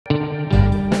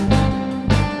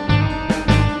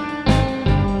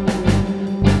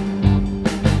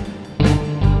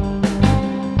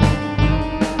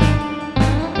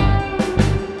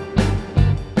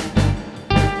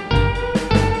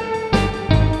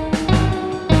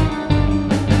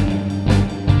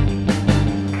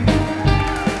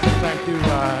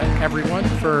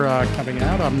for coming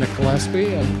out. I'm Nick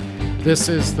Gillespie, and this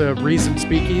is the Reason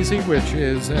Speakeasy, which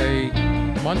is a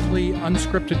monthly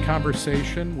unscripted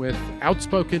conversation with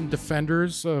outspoken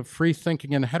defenders of free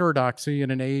thinking and heterodoxy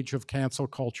in an age of cancel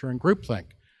culture and groupthink.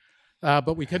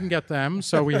 But we couldn't get them,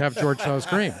 so we have George Dawes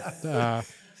Green,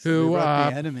 who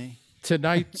the enemy.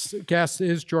 Tonight's guest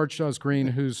is George Dawes Green,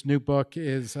 whose new book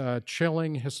is a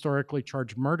chilling, historically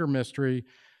charged murder mystery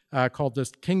called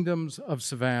The Kingdoms of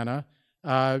Savannah.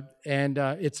 And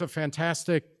it's a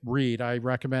fantastic read. I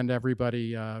recommend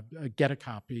everybody get a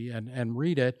copy and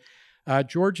read it.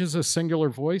 George is a singular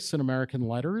voice in American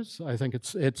letters. I think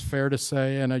it's fair to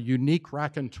say, and a unique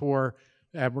raconteur.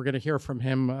 And we're going to hear from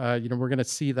him. We're going to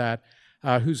see that,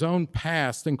 whose own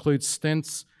past includes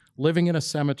stints living in a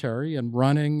cemetery and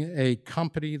running a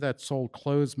company that sold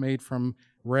clothes made from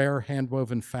rare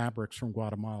handwoven fabrics from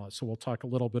Guatemala. So we'll talk a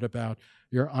little bit about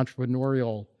your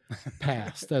entrepreneurial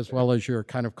past as well as your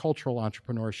kind of cultural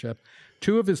entrepreneurship.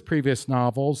 Two of his previous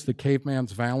novels, The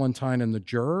Caveman's Valentine and The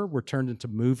Juror, were turned into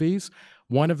movies.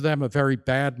 One of them a very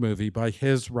bad movie by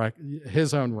his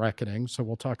own reckoning, so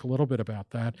we'll talk a little bit about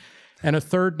that. And a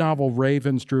third novel,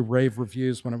 Ravens, drew rave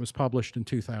reviews when it was published in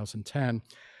 2010.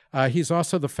 He's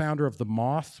also the founder of the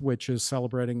Moth, which is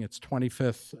celebrating its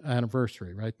 25th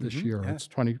anniversary, right, this year. Yeah.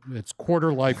 It's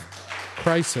quarter-life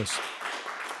crisis.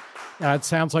 It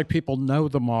sounds like people know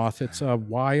the Moth. It's a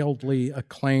wildly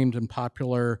acclaimed and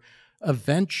popular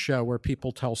event show where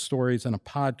people tell stories in a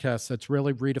podcast that's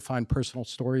really redefined personal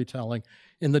storytelling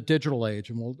in the digital age.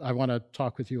 And I want to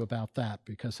talk with you about that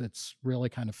because it's really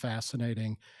kind of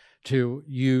fascinating to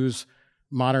use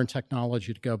modern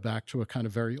technology to go back to a kind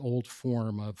of very old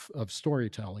form of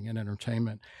storytelling and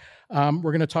entertainment. We're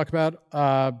going to talk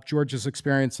about George's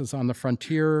experiences on the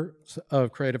frontier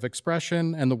of creative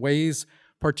expression and the ways,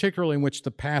 particularly in which the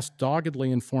past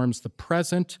doggedly informs the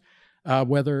present,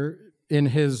 whether in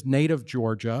his native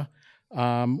Georgia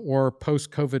or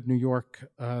post-COVID New York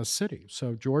City.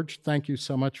 So, George, thank you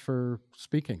so much for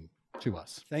speaking to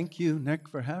us. Thank you, Nick,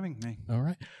 for having me. All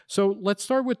right. So let's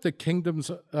start with the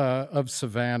Kingdoms of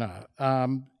Savannah.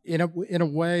 In a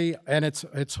way, and it's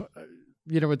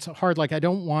hard. Like, I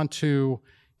don't want to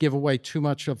give away too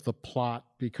much of the plot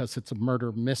because it's a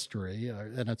murder mystery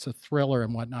and it's a thriller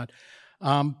and whatnot.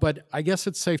 But I guess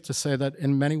it's safe to say that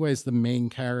in many ways the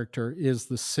main character is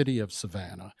the city of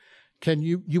Savannah.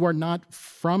 You are not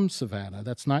from Savannah,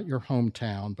 that's not your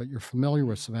hometown, but you're familiar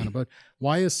with Savannah. But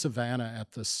why is Savannah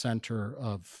at the center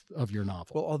of your novel?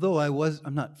 Well, although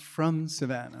I'm not from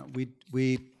Savannah,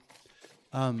 we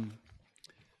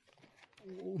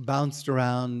bounced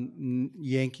around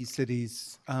Yankee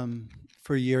cities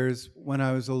for years. When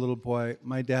I was a little boy,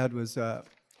 my dad was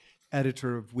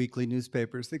editor of weekly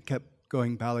newspapers that kept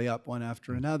going belly up one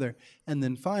after another. And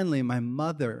then finally, my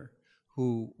mother,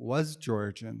 who was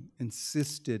Georgian,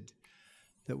 insisted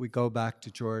that we go back to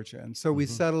Georgia. And so we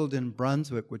settled in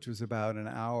Brunswick, which was about an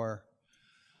hour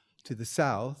to the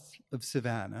south of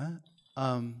Savannah.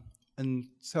 And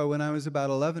so when I was about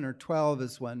 11 or 12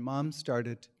 is when Mom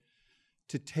started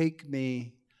to take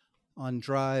me on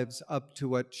drives up to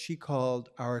what she called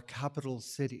our capital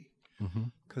city,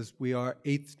 because we are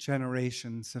 8th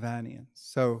generation Savannians.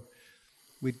 So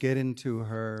we'd get into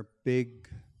her big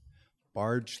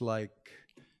barge-like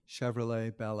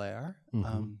Chevrolet Bel Air,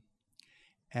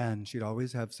 and she'd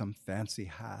always have some fancy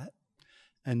hat.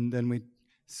 And then we'd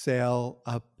sail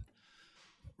up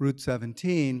Route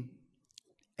 17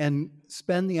 and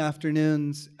spend the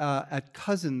afternoons at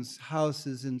cousins'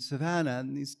 houses in Savannah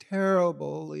in these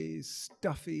terribly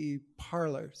stuffy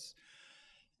parlors.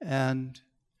 And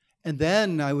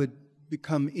then I would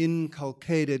become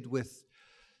inculcated with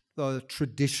the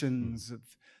traditions of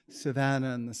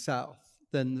Savannah and the South,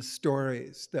 than the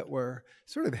stories that were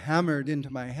sort of hammered into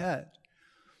my head.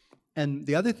 And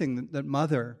the other thing that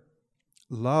Mother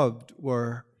loved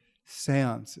were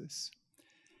seances.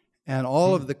 And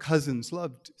all of the cousins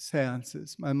loved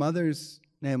seances. My mother's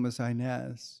name was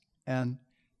Inez, and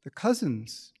the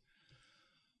cousins,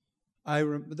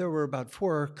 there were about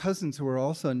 4 cousins who were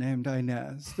also named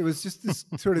Inez. There was just this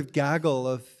sort of gaggle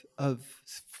of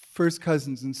first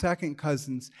cousins and second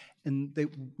cousins, and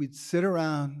we'd sit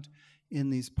around in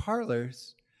these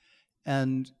parlors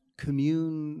and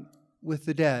commune with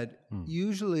the dead,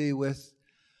 usually with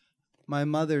my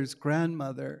mother's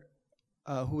grandmother,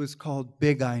 who was called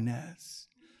Big Inez,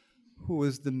 who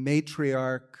was the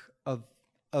matriarch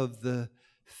of the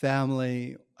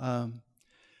family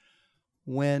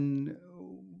when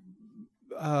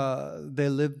they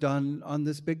lived on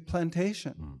this big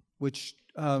plantation, which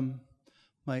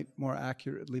might more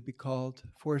accurately be called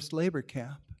forced labor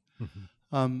camp.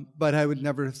 But I would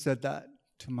never have said that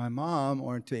to my mom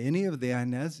or to any of the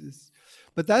Inez's.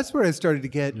 But that's where I started to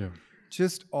get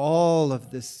just all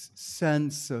of this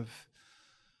sense of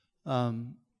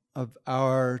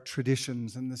our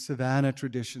traditions and the Savannah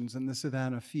traditions and the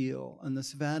Savannah feel. And the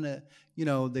Savannah, you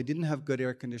know, they didn't have good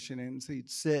air conditioning, so you'd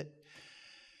sit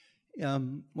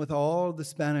with all the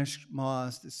Spanish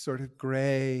moss, this sort of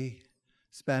gray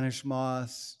Spanish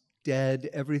moss, dead,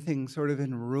 everything sort of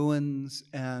in ruins,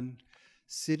 and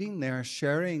sitting there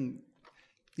sharing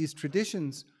these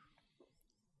traditions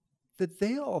that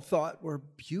they all thought were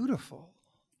beautiful.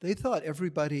 They thought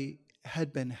everybody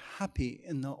had been happy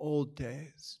in the old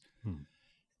days.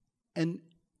 And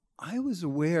I was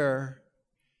aware,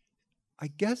 I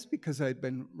guess because I'd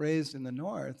been raised in the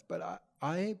North, but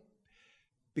I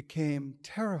became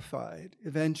terrified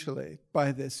eventually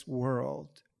by this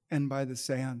world and by the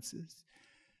seances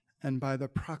and by the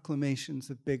proclamations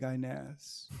of Big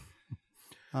Inez.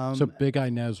 So Big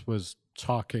Inez was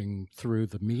talking through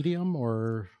the medium,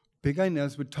 or? Big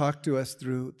Inez would talk to us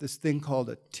through this thing called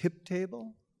a tip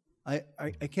table. I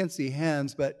can't see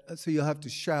hands, but so you'll have to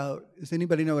shout. Does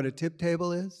anybody know what a tip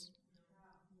table is?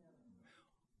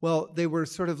 Well, they were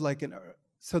sort of like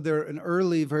so they're an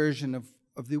early version of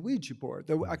the Ouija board.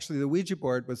 Actually, the Ouija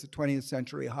board was a 20th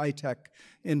century high-tech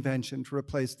invention to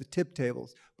replace the tip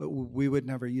tables, but we would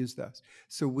never use those.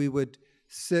 So we would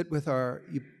sit with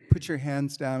you put your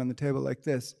hands down on the table like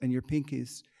this, and your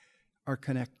pinkies are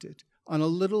connected on a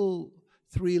little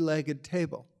 3-legged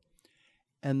table.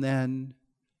 And then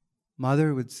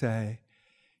Mother would say,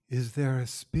 "Is there a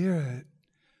spirit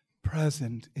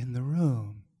present in the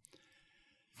room?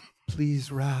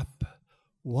 Please rap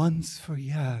once for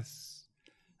yes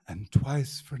and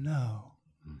twice for no."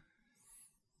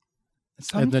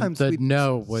 And the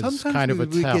no was kind of a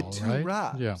tell, get two right?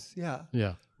 raps,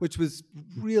 yeah. Which was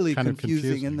really Kind of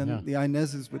confusing. And then yeah. the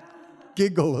Inez's would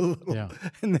giggle a little,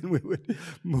 and then we would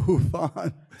move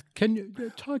on. Can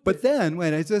you talk? But then,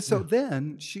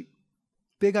 then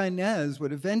Big Inez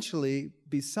would eventually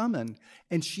be summoned,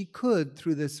 and she could,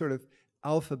 through this sort of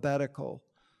alphabetical,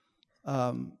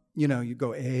 you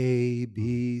go A,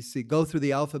 B, C, go through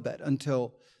the alphabet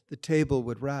until the table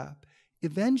would rap.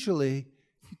 Eventually,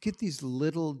 you get these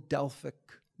little Delphic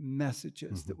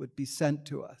messages that would be sent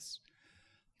to us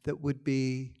that would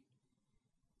be,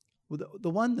 well,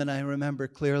 the one that I remember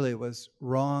clearly was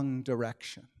wrong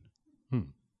direction,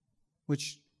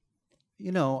 which,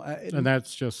 and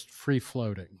that's just free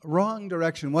floating. Wrong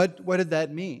direction. What did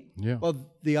that mean? Yeah.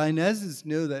 Well, the Inez's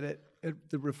knew that it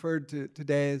referred to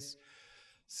today's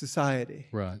society,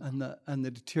 right, and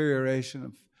the deterioration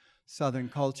of Southern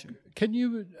culture. Can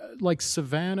you, like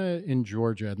Savannah in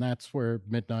Georgia, and that's where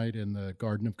Midnight in the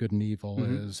Garden of Good and Evil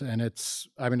is, and it's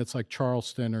like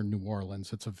Charleston or New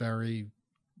Orleans. It's a very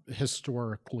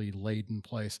historically laden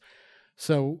place.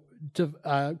 So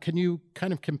can you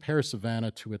kind of compare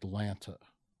Savannah to Atlanta,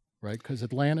 right? Because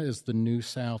Atlanta is the New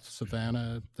South,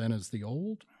 Savannah then is the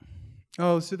old?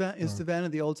 Oh, Savannah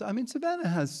the old? I mean, Savannah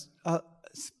has a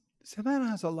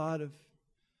lot of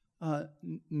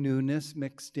newness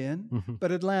mixed in,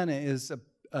 but Atlanta is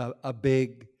a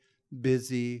big,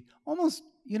 busy, almost,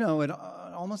 it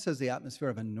almost has the atmosphere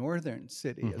of a northern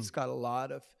city. It's got a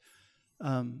lot of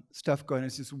stuff going on.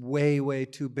 It's just way, way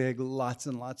too big, lots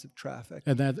and lots of traffic.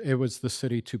 And that it was the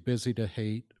city too busy to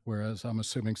hate, whereas I'm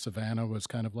assuming Savannah was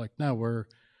kind of like, no,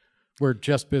 we're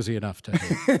just busy enough to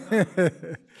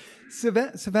hate.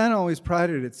 Savannah always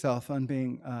prided itself on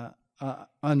being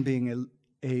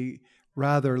a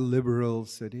rather liberal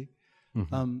city,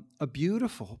 a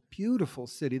beautiful, beautiful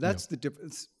city. That's the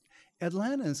difference.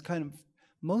 Atlanta is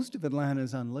most of Atlanta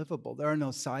is unlivable. There are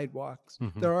no sidewalks.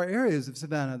 There are areas of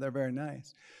Savannah that are very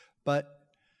nice, but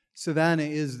Savannah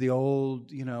is the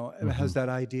old, it has that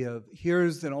idea of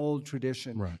here's an old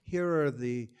tradition. Right. Here are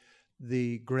the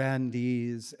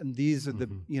grandees, and these are the,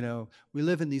 we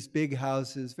live in these big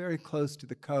houses very close to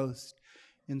the coast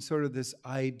in sort of this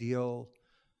ideal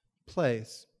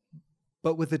place,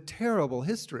 but with a terrible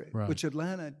history, which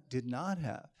Atlanta did not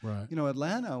have. Right.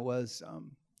 Atlanta was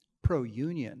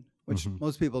pro-union, which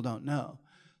most people don't know,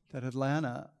 that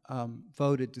Atlanta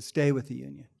voted to stay with the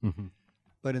Union.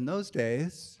 But in those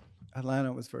days,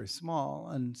 Atlanta was very small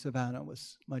and Savannah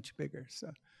was much bigger.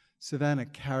 So Savannah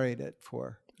carried it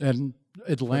for... And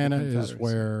Atlanta is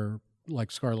where,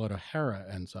 like, Scarlett O'Hara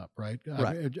ends up, right?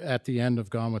 Right. At the end of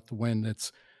Gone with the Wind,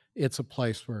 it's a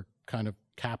place where kind of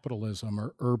capitalism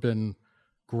or urban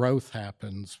growth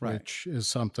happens, which is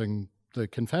something the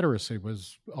Confederacy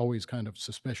was always kind of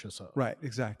suspicious of. Right,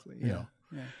 exactly. Yeah.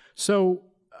 So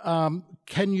can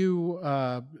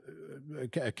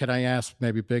I ask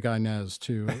maybe Big Inez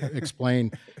to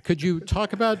explain, could you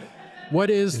talk about What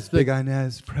is Big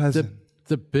Inez present.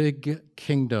 the big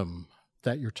kingdom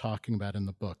that you're talking about in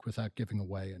the book without giving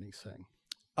away anything?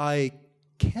 I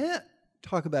can't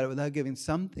talk about it without giving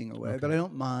something away, but I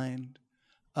don't mind.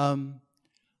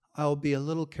 I'll be a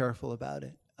little careful about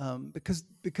it because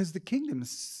the kingdom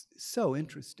is so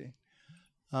interesting.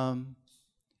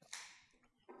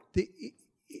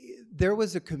 There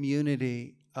was a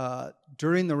community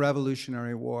during the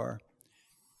Revolutionary War.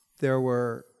 There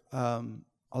were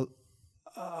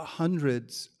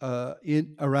hundreds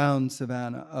around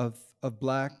Savannah of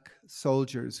black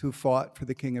soldiers who fought for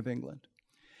the King of England.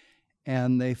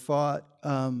 And they fought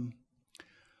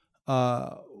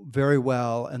very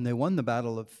well, and they won the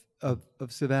Battle of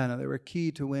Savannah. They were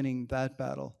key to winning that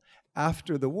battle.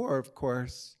 After the war, of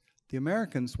course, the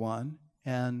Americans won,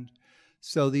 and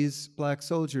so these black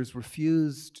soldiers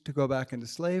refused to go back into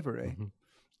slavery.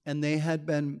 And they had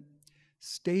been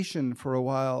stationed for a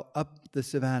while up the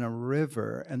Savannah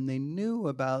River, and they knew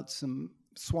about some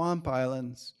swamp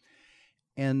islands.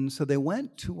 And so they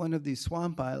went to one of these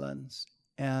swamp islands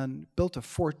and built a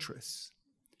fortress,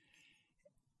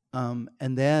 and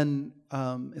then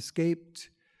escaped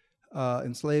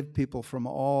enslaved people from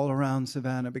all around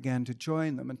Savannah began to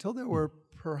join them until there were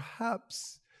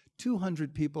perhaps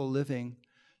 200 people living.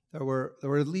 There were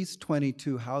at least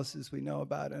 22 houses we know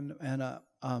about, and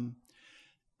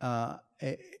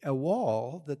a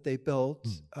wall that they built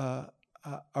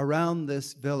around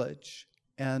this village.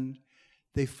 And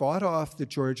they fought off the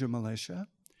Georgia militia.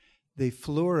 They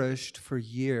flourished for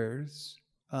years.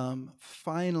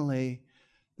 Finally,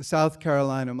 the South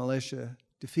Carolina militia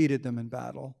defeated them in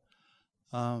battle,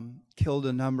 killed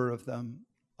a number of them.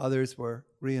 Others were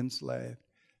re-enslaved.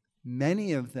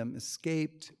 Many of them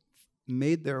escaped,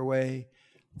 made their way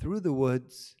through the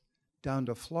woods down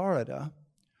to Florida,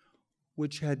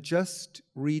 which had just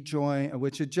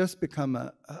become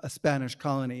a Spanish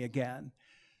colony again.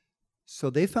 So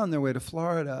they found their way to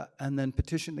Florida and then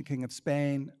petitioned the King of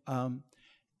Spain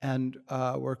and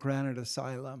were granted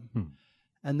asylum.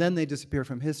 And then they disappear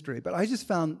from history. But I just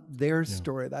found their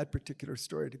story, that particular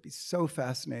story, to be so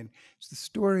fascinating. It's the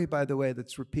story, by the way,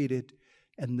 that's repeated,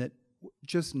 and that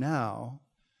just now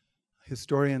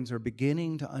historians are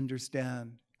beginning to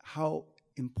understand how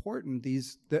important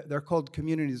they're called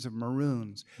communities of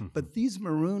Maroons. But these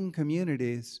Maroon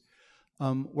communities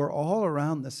were all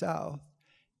around the South.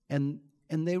 And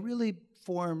they really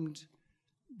formed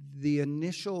the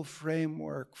initial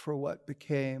framework for what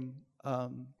became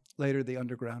later the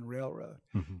Underground Railroad.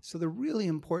 So they're really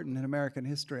important in American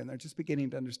history, and they're just beginning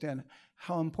to understand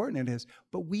how important it is.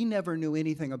 But we never knew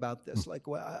anything about this. Like,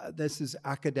 well, this is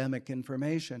academic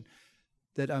information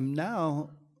that now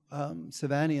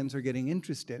Savannahans are getting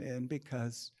interested in,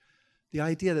 because the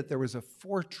idea that there was a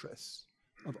fortress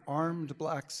of armed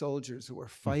black soldiers who were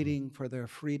fighting for their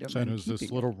freedom. So it was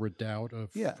this little redoubt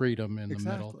of freedom in the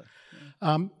middle.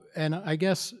 And I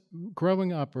guess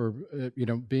growing up, or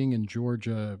being in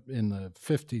Georgia in the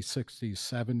 50s, 60s,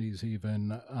 70s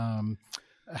even,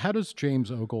 how does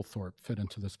James Oglethorpe fit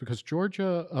into this? Because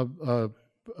Georgia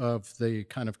of the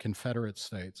kind of Confederate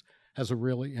states has a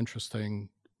really interesting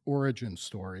origin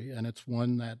story, and it's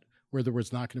one where there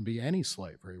was not going to be any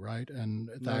slavery, right? And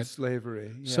no slavery.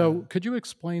 Yeah. So could you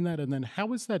explain that? And then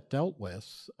how is that dealt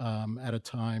with at a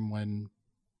time when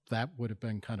that would have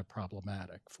been kind of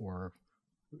problematic for,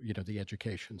 the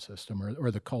education system or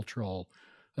the cultural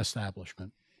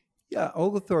establishment? Yeah,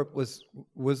 Oglethorpe was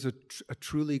a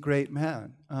truly great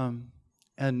man.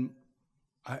 And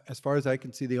as far as I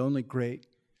can see, the only great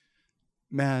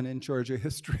man in Georgia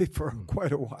history for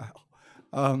quite a while.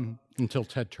 Until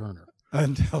Ted Turner.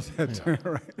 Until Ted Turner,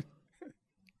 right.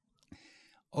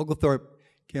 Oglethorpe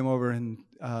came over in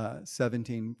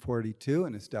 1742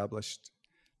 and established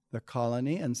the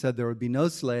colony and said there would be no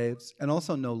slaves and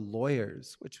also no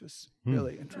lawyers, which was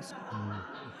really interesting.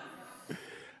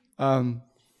 And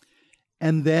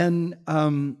then,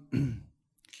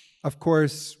 of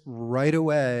course, right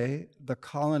away, the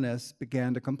colonists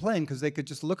began to complain because they could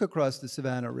just look across the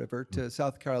Savannah River to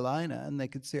South Carolina and they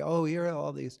could say, oh, here are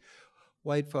all these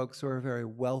white folks who are very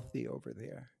wealthy over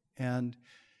there. And,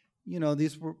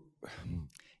 these were,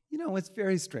 it's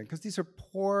very strange because these are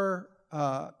poor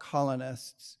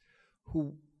colonists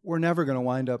who were never going to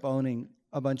wind up owning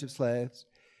a bunch of slaves.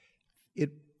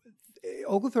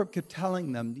 Oglethorpe kept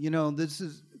telling them, this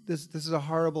is a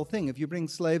horrible thing. If you bring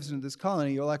slaves into this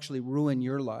colony, you'll actually ruin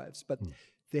your lives. But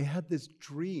they had this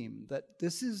dream that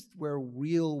this is where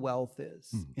real wealth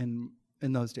is in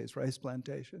those days, rice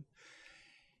plantation.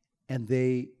 And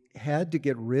they had to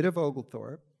get rid of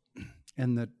Oglethorpe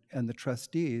and the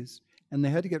trustees, and they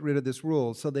had to get rid of this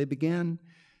rule. So they began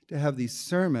to have these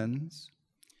sermons,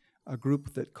 a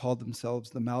group that called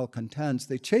themselves the Malcontents.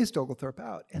 They chased Oglethorpe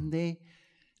out, and the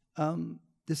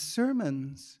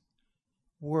sermons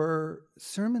were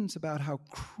sermons about how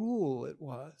cruel it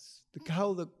was,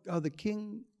 how the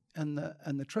king and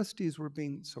the trustees were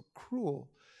being so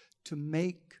cruel to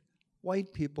make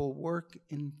white people work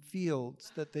in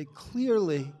fields that they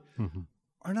clearly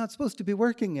are not supposed to be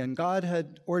working in. God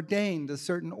had ordained a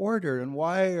certain order, and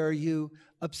why are you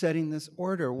upsetting this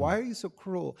order? Why are you so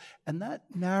cruel? And that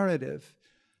narrative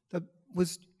that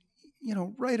was,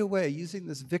 right away, using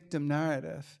this victim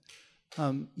narrative,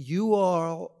 you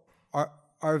all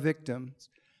are victims.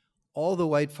 All the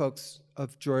white folks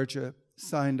of Georgia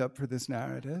signed up for this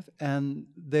narrative, and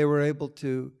they were able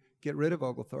to get rid of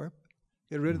Oglethorpe,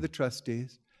 get rid of the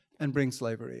trustees, and bring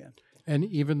slavery in. And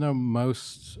even though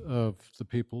most of the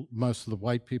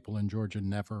white people in Georgia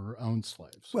never owned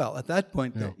slaves. Well, at that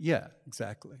point,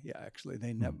 exactly. Yeah, actually,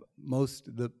 they never.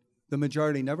 The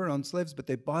majority never owned slaves, but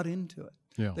they bought into it.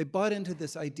 Yeah. They bought into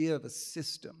this idea of a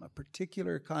system, a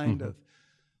particular kind of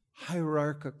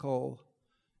hierarchical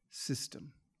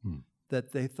system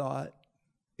that they thought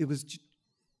it was.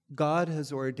 God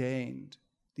has ordained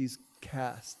these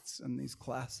castes and these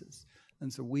classes,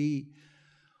 and so we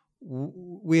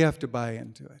have to buy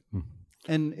into it.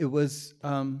 And it was,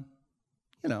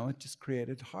 it just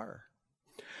created horror.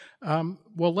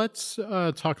 Well, let's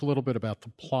talk a little bit about the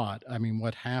plot. I mean,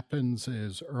 what happens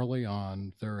is early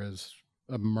on, there is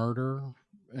a murder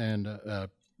and a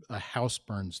house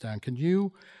burns down. Can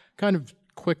you kind of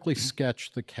quickly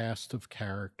sketch the cast of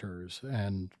characters?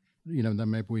 And, then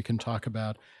maybe we can talk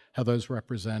about how those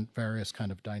represent various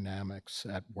kind of dynamics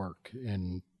at work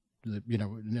in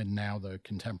and now the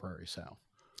contemporary South.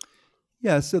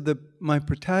 Yeah, so my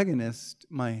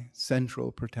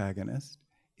central protagonist,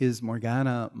 is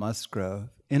Morgana Musgrove,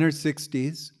 in her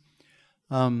 60s,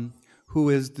 who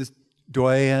is the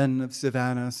doyen of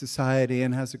Savannah society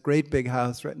and has a great big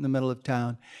house right in the middle of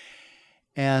town.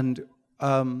 And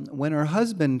when her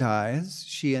husband dies,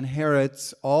 she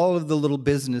inherits all of the little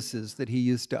businesses that he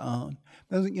used to own.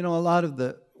 A lot of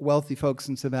the wealthy folks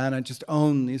in Savannah just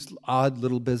own these odd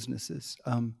little businesses.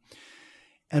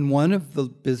 And one of the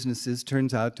businesses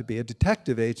turns out to be a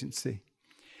detective agency,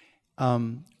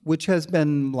 which has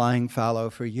been lying fallow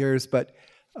for years. But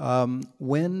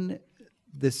when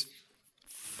this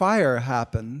fire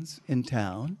happens in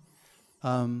town,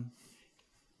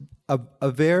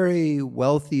 a very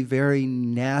wealthy, very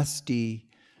nasty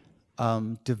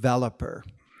developer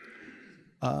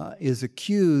is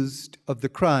accused of the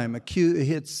crime.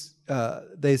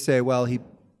 They say, well, he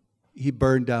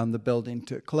burned down the building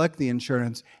to collect the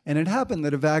insurance, and it happened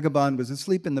that a vagabond was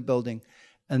asleep in the building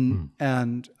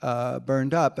and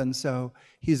burned up, and so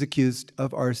he's accused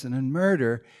of arson and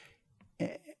murder.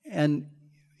 And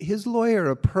his lawyer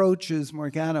approaches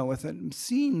Morgana with an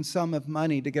obscene sum of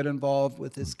money to get involved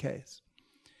with his case.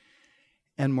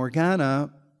 And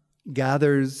Morgana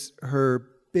gathers her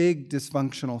big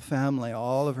dysfunctional family,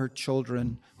 all of her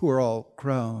children who are all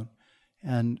grown,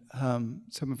 and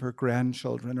some of her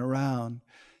grandchildren around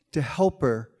to help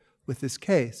her with this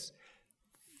case.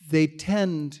 They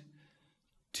tend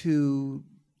to,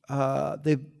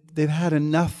 they've had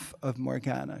enough of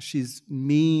Morgana. She's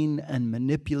mean and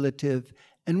manipulative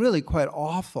and really quite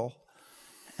awful.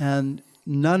 And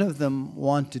none of them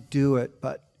want to do it,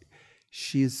 but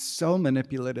she's so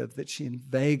manipulative that she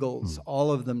inveigles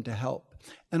all of them to help.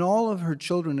 And all of her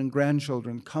children and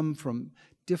grandchildren come from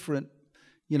different,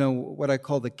 what I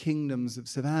call the Kingdoms of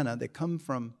Savannah. They come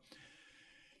from,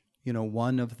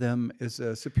 one of them is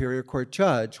a Superior Court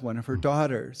judge, one of her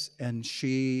daughters, and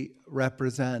she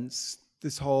represents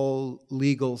this whole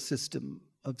legal system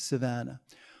of Savannah.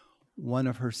 One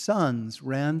of her sons,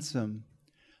 Ransom,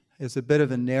 is a bit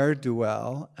of a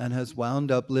ne'er-do-well and has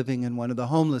wound up living in one of the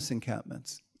homeless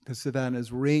encampments, because Savannah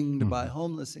is ringed by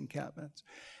homeless encampments.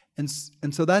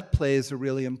 And so that plays a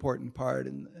really important part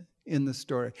in the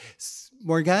story.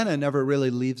 Morgana never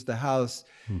really leaves the house.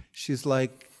 She's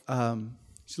like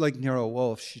Nero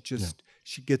Wolfe.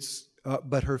 She gets,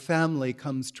 but her family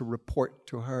comes to report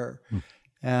to her,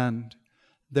 and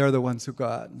they're the ones who go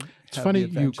out. It's funny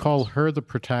you call her the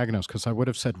protagonist, because I would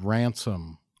have said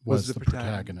Ransom was the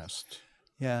protagonist.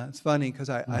 Yeah, it's funny because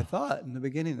I thought in the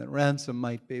beginning that Ransom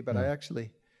might be, but I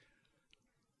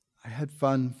had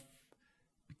fun.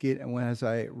 And as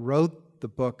I wrote the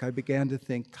book, I began to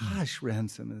think, gosh,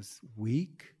 Ransom is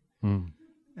weak.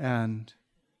 And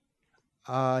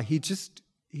he just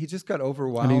got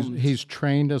overwhelmed. And he's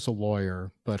trained as a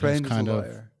lawyer, but has kind of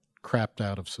crapped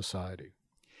out of society.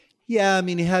 Yeah, I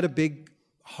mean, he had a big,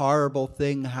 horrible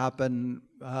thing happen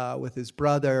with his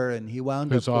brother, and he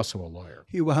wound up... Who's also a lawyer.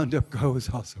 He wound up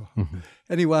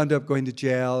and he wound up going to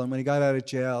jail. And when he got out of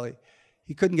jail,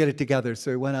 he couldn't get it together,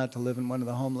 so he went out to live in one of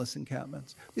the homeless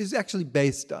encampments. It was actually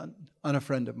based on a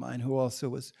friend of mine who also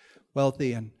was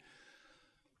wealthy and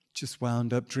just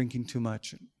wound up drinking too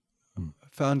much.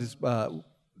 Found his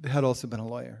had also been a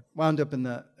lawyer. Wound up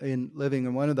in living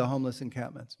in one of the homeless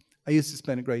encampments. I used to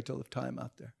spend a great deal of time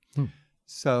out there.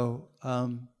 So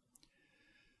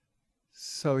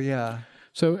yeah.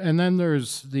 So, and then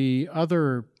there's the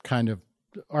other kind of,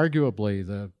 arguably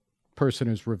the person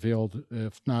who's revealed,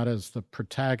 if not as the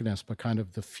protagonist, but kind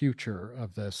of the future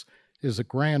of this, is a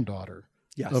granddaughter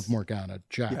of Morgana,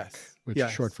 Jack, which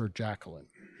is short for Jacqueline.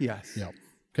 Yes. Yeah.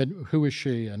 Who is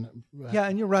she? And yeah,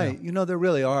 and you're right. You know, there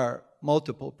really are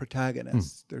multiple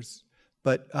protagonists.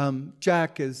 But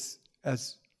Jack is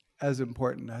as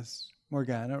important as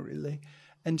Morgana, really.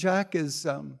 And Jack is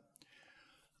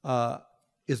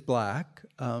black,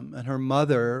 and her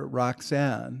mother,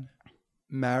 Roxanne,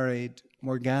 married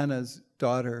Morgana's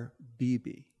daughter,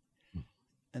 Bibi.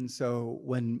 And so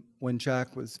when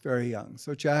Jack was very young,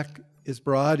 so Jack is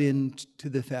brought into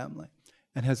the family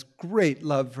and has great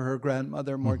love for her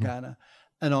grandmother, Morgana,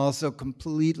 and also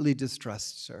completely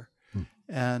distrusts her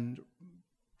and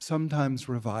sometimes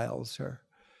reviles her.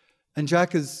 And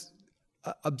Jack is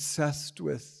obsessed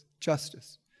with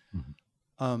justice.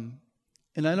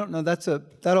 And I don't know,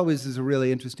 that always is a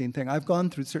really interesting thing. I've gone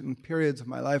through certain periods of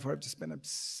my life where I've just been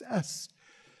obsessed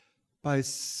by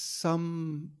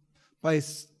some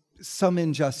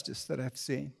injustice that I've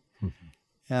seen.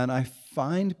 And I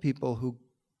find people who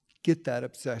get that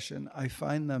obsession, I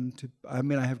find them to, I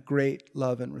mean, I have great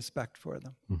love and respect for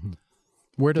them.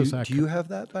 Where does that do you have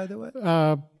that, by the way?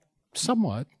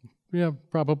 Somewhat. Yeah,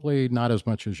 probably not as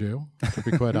much as you, to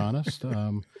be quite honest.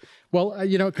 Well,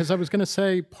 you know, because I was going to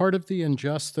say part of the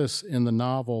injustice in the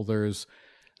novel, there's,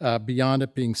 beyond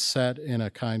it being set in a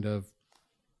kind of,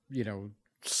 you know,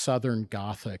 Southern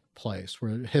Gothic place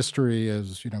where history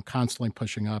is, you know, constantly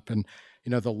pushing up. And, you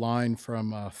know, the line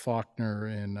from Faulkner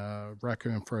in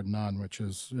Requiem for a Nun, which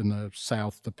is in the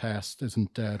South, the past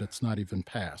isn't dead, it's not even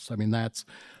past. I mean, that's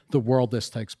the world this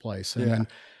takes place in. And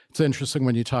it's interesting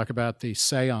when you talk about the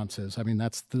seances. I mean,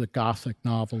 that's the Gothic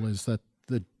novel, is that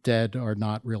the dead are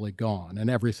not really gone and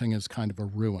everything is kind of a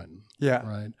ruin. Yeah.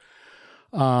 Right.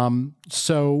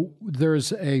 So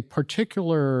there's a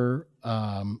particular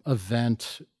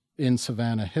event in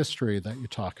Savannah history that you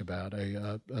talk about,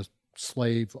 a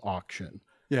slave auction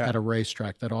at a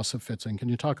racetrack that also fits in. Can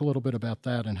you talk a little bit about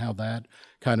that and how that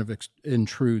kind of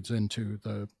intrudes into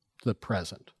the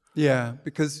present? Yeah,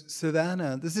 because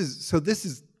Savannah, this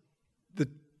is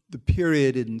the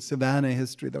period in Savannah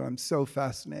history that I'm so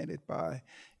fascinated by,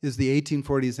 is the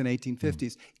 1840s and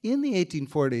 1850s. In the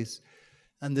 1840s,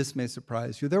 and this may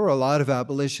surprise you, there were a lot of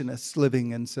abolitionists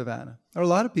living in Savannah. There were a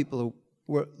lot of people who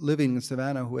were living in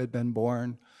Savannah who had been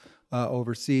born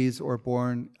overseas or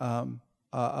born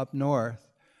up north,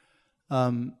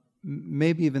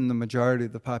 maybe even the majority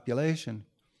of the population.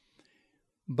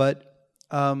 But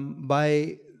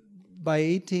by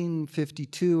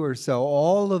 1852 or so,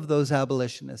 all of those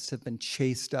abolitionists have been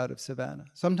chased out of Savannah,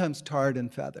 sometimes tarred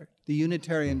and feathered. The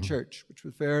Unitarian Church, which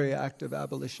was a very active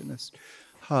abolitionist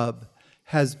hub,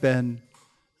 has been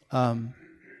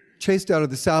chased out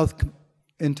of the South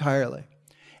entirely.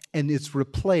 And it's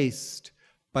replaced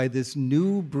by this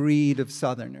new breed of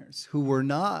Southerners who were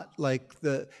not like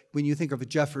when you think of a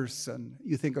Jefferson,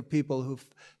 you think of people who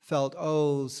felt,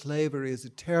 oh, slavery is a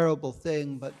terrible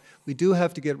thing, but we do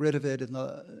have to get rid of it in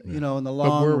the, in the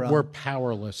long run. We're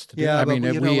powerless to do it. I mean,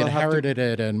 we inherited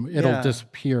it and it'll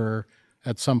disappear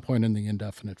at some point in the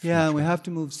indefinite future. Yeah, and we have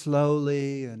to move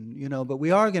slowly and, but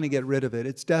we are going to get rid of it.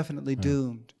 It's definitely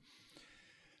doomed.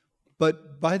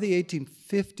 But by the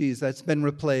 1850s, that's been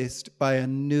replaced by a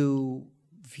new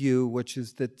view, which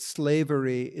is that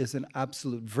slavery is an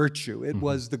absolute virtue. It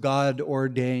was the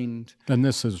God-ordained And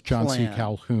this is John C.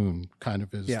 Calhoun, kind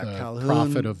of is the Calhoun,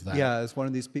 prophet of that. Yeah, is one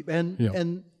of these people.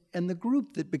 And the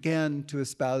group that began to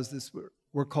espouse this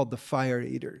were called the Fire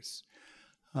Eaters.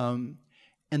 And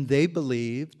they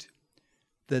believed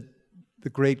that the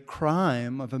great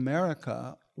crime of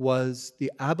America was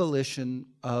the abolition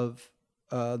of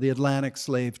the Atlantic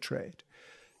slave trade.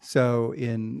 So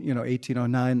in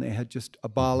 1809, they had just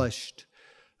abolished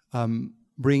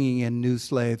bringing in new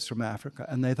slaves from Africa.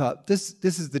 And they thought, this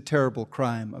is the terrible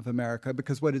crime of America,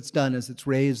 because what it's done is it's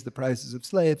raised the prices of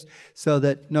slaves so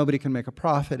that nobody can make a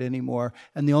profit anymore.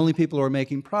 And the only people who are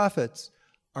making profits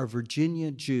are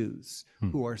Virginia Jews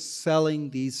who are selling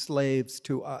these slaves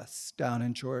to us down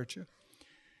in Georgia.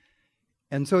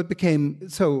 And so it became,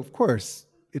 of course,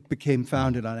 it became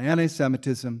founded on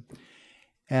anti-Semitism,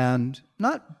 and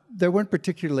they weren't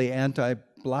particularly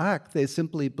anti-black. They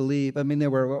simply believe. I mean, they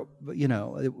were, you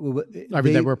know,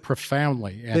 they were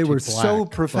profoundly anti-black. They were so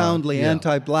profoundly yeah.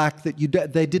 anti-black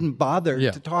that they didn't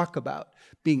bother to talk about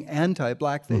being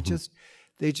anti-black.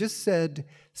 They just said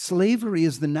slavery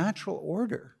is the natural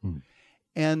order,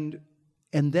 and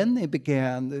then they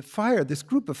began this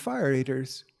group of fire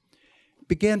eaters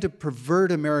began to pervert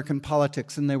American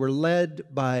politics, and they were led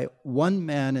by one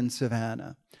man in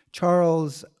Savannah,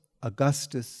 Charles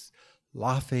Augustus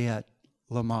Lafayette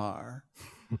Lamar,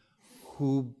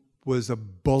 who was a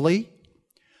bully,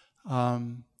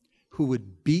 who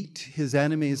would beat his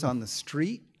enemies on the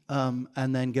street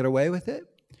and then get away with it,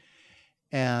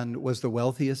 and was the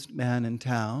wealthiest man in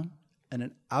town and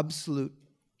an absolute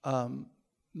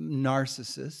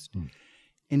narcissist.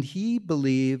 And he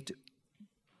believed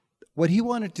what he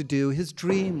wanted to do, his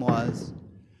dream was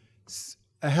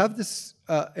have this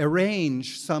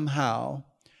arrange somehow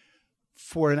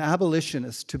for an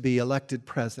abolitionist to be elected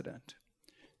president.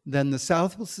 Then the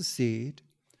South will secede,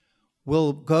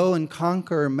 will go and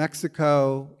conquer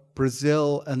Mexico,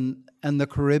 Brazil, and the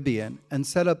Caribbean, and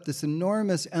set up this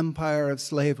enormous empire of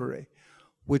slavery,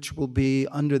 which will be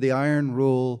under the iron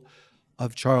rule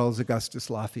of Charles Augustus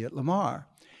Lafayette Lamar.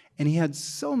 And he had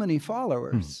so many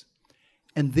followers.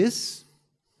 And this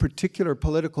particular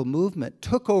political movement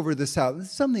took over the South. This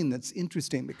is something that's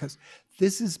interesting because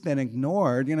this has been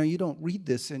ignored. You know, you don't read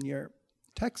this in your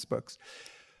textbooks.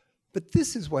 But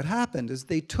this is what happened, is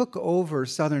they took over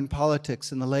Southern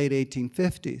politics in the late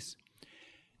 1850s.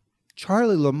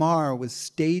 Charlie Lamar was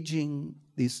staging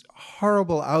these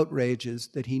horrible outrages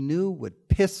that he knew would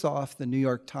piss off the New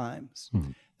York Times.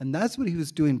 And that's what he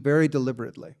was doing very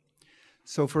deliberately.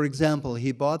 So, for example,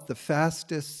 he bought the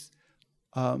fastest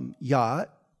yacht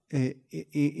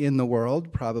in the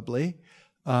world, probably,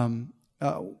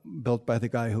 built by the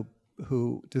guy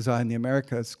who designed the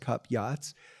America's Cup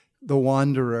yachts, the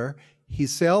Wanderer. He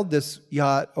sailed this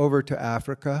yacht over to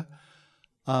Africa,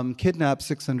 kidnapped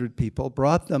 600 people,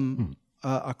 brought them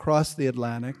across the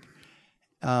Atlantic.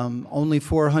 Only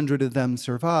 400 of them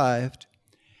survived.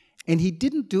 And he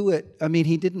didn't do it, I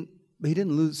mean,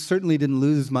 certainly didn't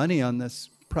lose money on this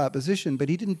proposition, but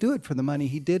he didn't do it for the money.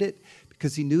 He did it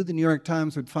because he knew the New York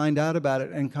Times would find out about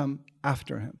it and come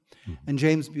after him. And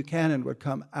James Buchanan would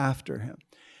come after him.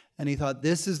 And he thought,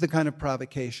 this is the kind of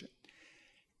provocation.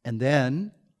 And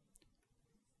then,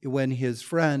 when his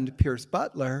friend Pierce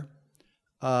Butler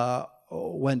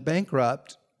went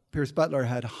bankrupt, Pierce Butler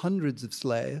had hundreds of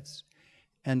slaves,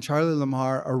 and Charlie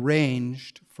Lamar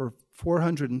arranged for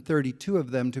 432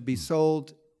 of them to be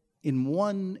sold in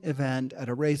one event at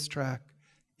a racetrack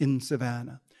in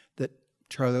Savannah that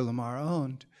Charlie Lamar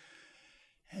owned.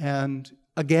 And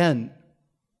again,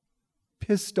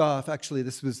 pissed off, actually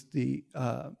this was the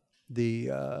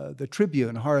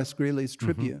Tribune, Horace Greeley's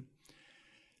Tribune,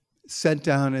 sent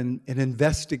down an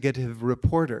investigative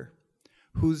reporter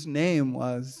whose name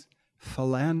was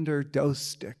Philander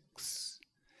Doesticks.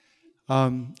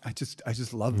 I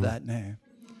just love that name.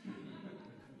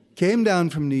 Came down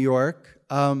from New York,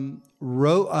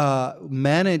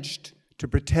 managed to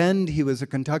pretend he was a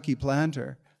Kentucky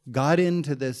planter, got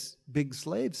into this big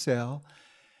slave sale,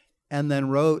 and then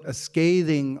wrote a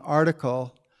scathing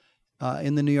article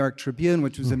in the New York Tribune,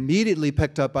 which was immediately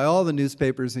picked up by all the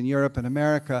newspapers in Europe and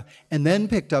America, and then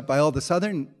picked up by all the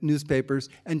Southern newspapers,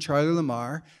 and Charlie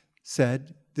Lamar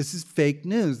said, this is fake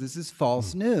news, this is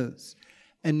false news.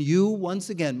 And you, once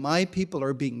again, my people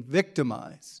are being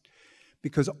victimized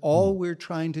because all we're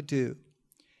trying to do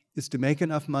is to make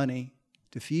enough money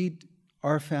to feed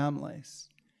our families.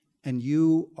 And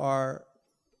you are,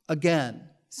 again,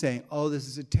 saying, oh, this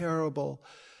is a terrible,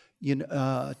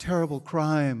 terrible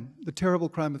crime, the terrible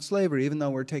crime of slavery, even though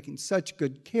we're taking such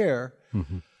good care.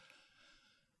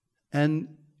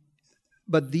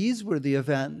 But these were the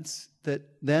events that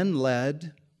then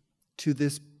led to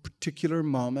this particular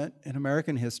moment in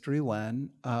American history when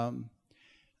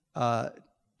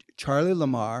Charlie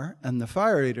Lamar and the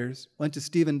fire eaters went to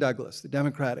Stephen Douglas, the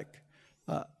Democratic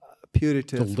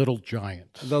putative. The little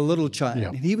giant. The little giant. Yeah.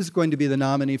 And he was going to be the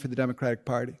nominee for the Democratic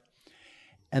Party.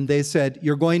 And they said,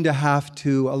 you're going to have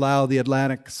to allow the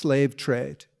Atlantic slave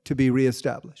trade to be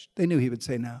reestablished. They knew he would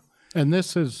say no. And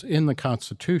this is in the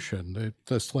Constitution.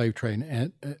 The slave trade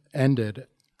ended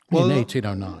in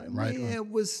 1809, right? It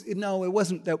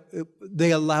wasn't that.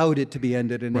 They allowed it to be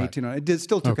ended in 1809. It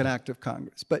still took an act of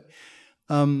Congress.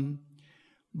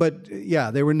 But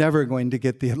yeah, they were never going to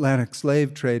get the Atlantic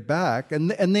slave trade back.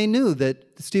 And they knew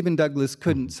that Stephen Douglas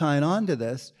couldn't sign on to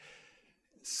this.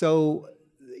 So,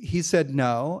 he said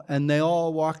no, and they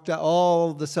all walked out,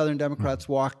 all the Southern Democrats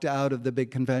walked out of the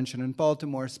big convention in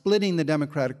Baltimore, splitting the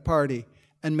Democratic Party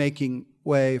and making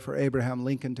way for Abraham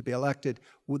Lincoln to be elected.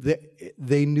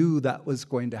 They knew that was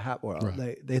going to happen. Well,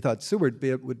 they thought Seward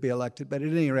would be elected, but at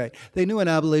any rate, they knew an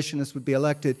abolitionist would be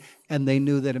elected, and they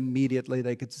knew that immediately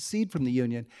they could secede from the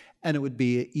Union, and it would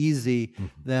be easy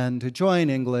then to join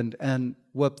England and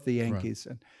whoop the Yankees.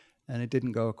 And it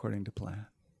didn't go according to plan.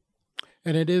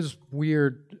 And it is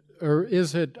weird, or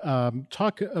is it,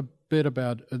 talk a bit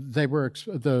about,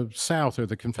 the South, or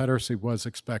the Confederacy, was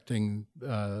expecting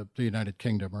the United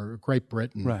Kingdom, or Great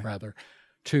Britain, rather,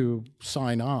 to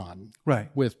sign on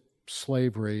with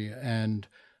slavery. And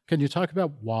can you talk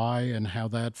about why and how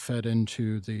that fed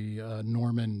into the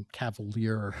Norman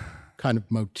Cavalier kind of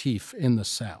motif in the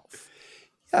South?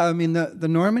 Yeah, I mean, the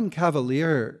Norman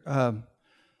Cavalier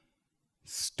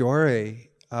story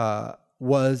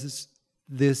was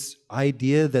this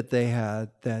idea that they had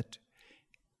that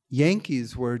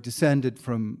Yankees were descended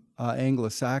from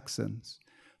Anglo-Saxons,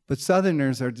 but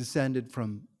Southerners are descended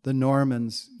from the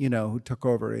Normans, you know, who took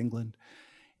over England.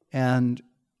 And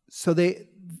so they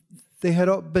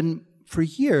had been, for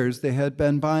years, they had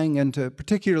been buying into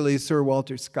particularly Sir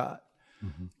Walter Scott,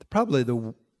 probably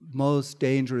the most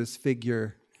dangerous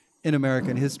figure in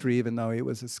American history, even though he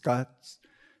was a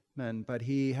Scotsman, but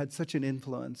he had such an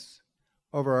influence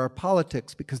over our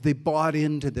politics because they bought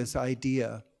into this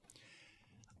idea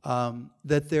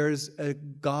that there's a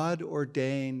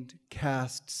God-ordained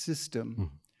caste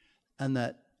system, and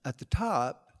that at the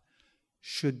top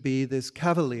should be this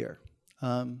cavalier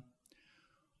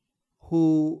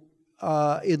who,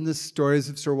 in the stories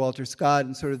of Sir Walter Scott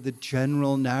and sort of the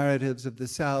general narratives of the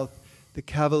South, the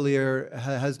cavalier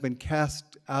has been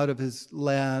cast out of his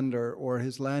land, or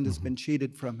his land has been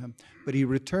cheated from him, but he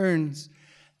returns,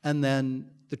 and then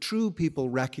the true people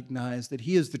recognize that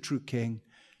he is the true king,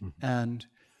 and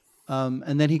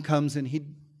then he comes and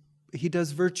he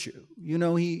does virtue. You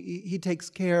know, he takes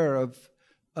care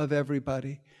of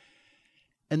everybody,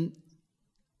 and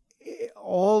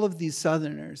all of these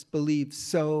Southerners believe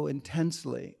so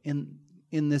intensely in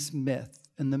this myth,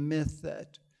 and the myth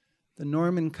that the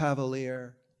Norman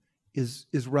Cavalier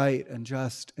is right and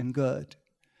just and good.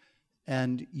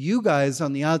 And you guys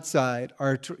on the outside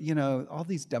are, you know, all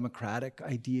these democratic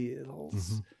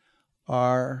ideals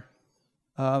are,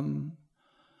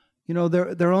 you know,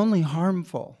 they're only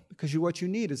harmful because what you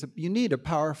need is you need a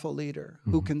powerful leader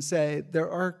who can say there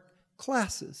are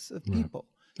classes of people.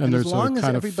 And there's a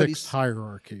kind of fixed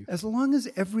hierarchy. As long as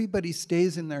everybody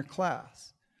stays in their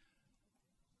class.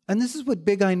 And this is what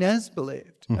Big Inez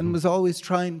believed and was always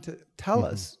trying to tell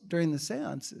us during the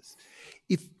seances.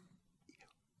 If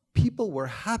people were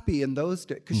happy in those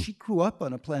days, because she grew up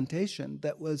on a plantation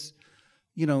that was,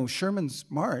 you know, Sherman's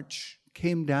march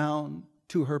came down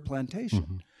to her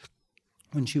plantation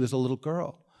when she was a little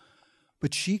girl.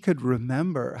 But she could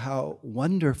remember how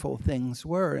wonderful things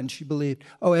were, and she believed,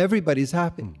 oh, everybody's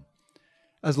happy,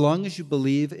 as long as you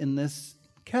believe in this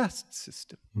caste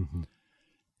system.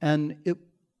 And it,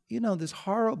 you know, this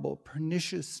horrible,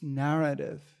 pernicious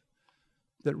narrative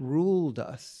that ruled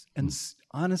us, and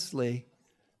honestly,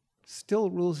 still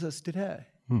rules us today.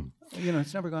 You know,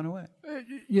 it's never gone away.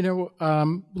 You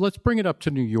know, let's bring it up to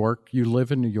New York. You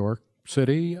live in New York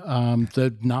City.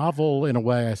 The novel, in a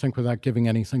way, I think without giving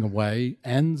anything away,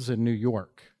 ends in New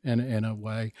York in a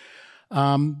way.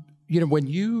 You know, when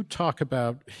you talk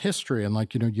about history and,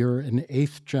 like, you know, you're an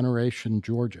 8th generation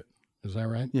Georgian, is that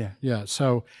right? Yeah. Yeah.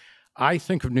 So I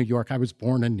think of New York. I was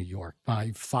born in New York.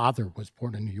 My father was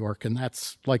born in New York, and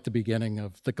that's like the beginning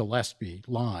of the Gillespie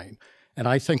line. And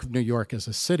I think of New York as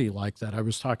a city like that. I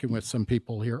was talking with some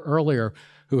people here earlier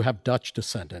who have Dutch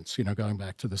descendants, you know, going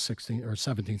back to the 16th or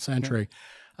 17th century.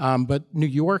 But New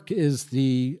York is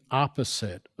the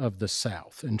opposite of the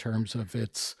South in terms of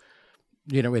its,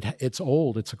 you know, it's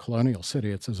old. It's a colonial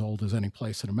city. It's as old as any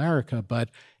place in America,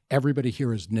 but everybody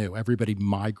here is new. Everybody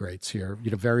migrates here.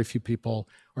 You know, very few people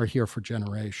are here for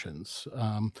generations.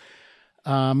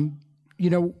 You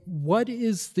know, what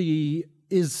is the,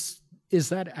 is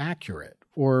that accurate?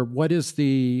 Or what is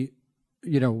the,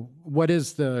 you know, what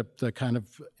is the kind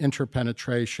of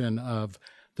interpenetration of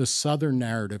the Southern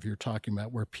narrative you're talking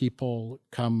about, where people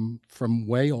come from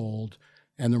way old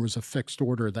and there was a fixed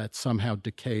order that somehow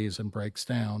decays and breaks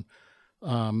down,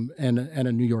 and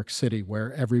a New York City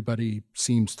where everybody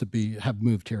seems to have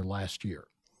moved here last year?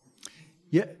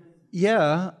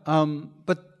 Yeah,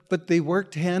 but they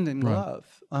worked hand in glove.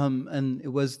 And it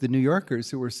was the New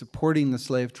Yorkers who were supporting the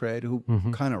slave trade who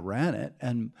kind of ran it,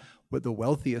 and what the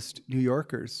wealthiest New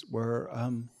Yorkers were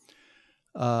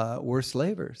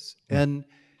slavers. And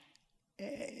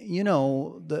you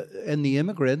know, the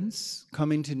immigrants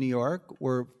coming to New York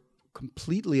were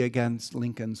completely against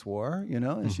Lincoln's War, you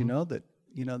know, as you know,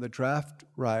 the draft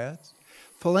riots.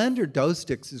 Philander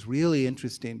Doesticks is really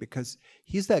interesting because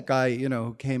he's that guy, you know,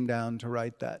 who came down to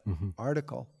write that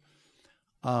article.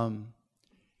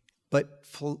 But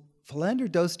Philander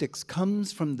Doesticks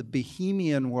comes from the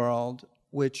Bohemian world,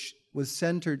 which was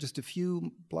centered just a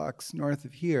few blocks north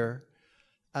of here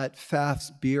at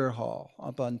Pfaff's Beer Hall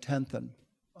up on 10th and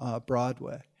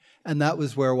Broadway. And that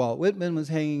was where Walt Whitman was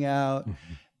hanging out.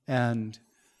 And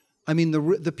I mean,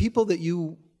 the people that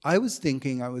I was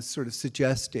sort of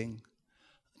suggesting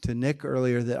to Nick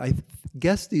earlier that I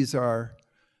guess these are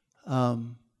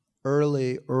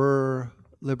early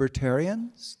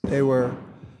libertarians. They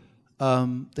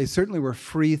certainly were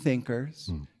free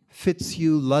thinkers.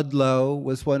 Fitzhugh Ludlow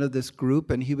was one of this group,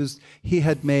 and he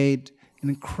had made an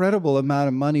incredible amount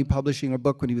of money publishing a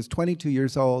book when he was 22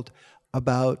 years old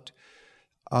about,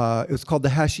 it was called The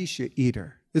Hashish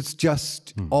Eater. It's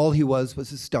just, all he was a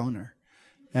stoner.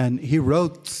 And he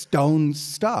wrote stone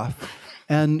stuff,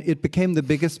 and it became the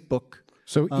biggest book.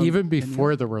 So even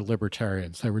before there were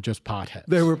libertarians, they were just potheads.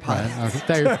 They were potheads.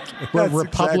 Right? They were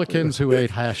Republicans who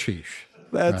ate hashish.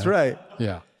 That's right.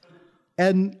 Yeah.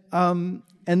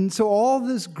 And so all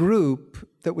this group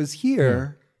that was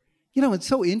here, you know, it's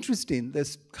so interesting,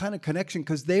 this kind of connection,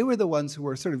 because they were the ones who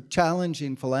were sort of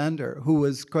challenging Philander, who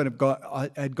was kind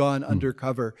of had gone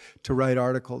undercover to write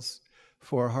articles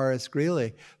for Horace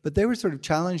Greeley. But they were sort of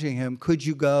challenging him, could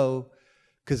you go,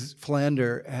 because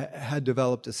Philander had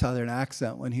developed a Southern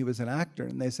accent when he was an actor,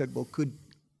 and they said, well,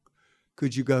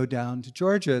 could you go down to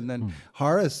Georgia? And then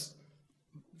Horace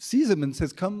sees him and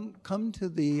says, come to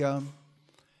the,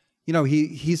 you know,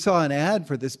 he saw an ad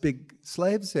for this big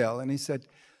slave sale, and he said,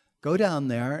 go down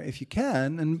there if you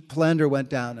can. And Philander went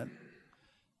down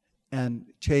and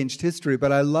changed history.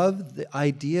 But I love the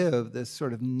idea of this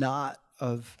sort of knot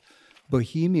of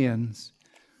bohemians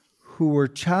who were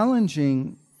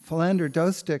challenging Philander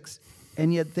Doesticks,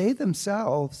 and yet they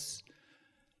themselves,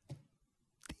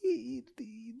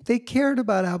 they cared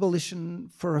about abolition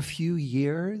for a few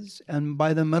years, and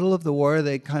by the middle of the war,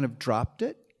 they kind of dropped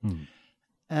it.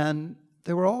 And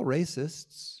they were all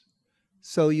racists.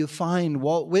 So you find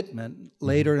Walt Whitman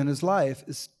later in his life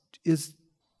is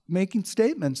making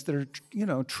statements that are, you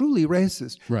know, truly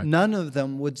racist. Right. None of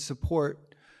them would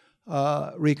support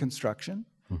Reconstruction.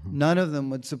 None of them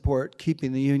would support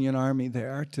keeping the Union Army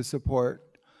there to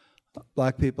support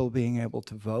black people being able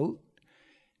to vote.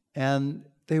 And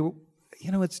they were,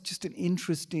 you know, it's just an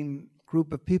interesting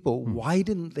group of people. Why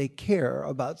didn't they care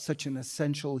about such an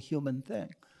essential human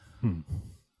thing?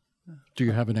 Do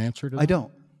you have an answer to that? I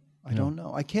don't. I don't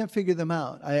know. I can't figure them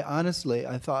out. I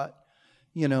thought,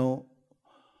 you know,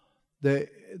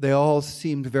 they all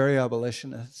seemed very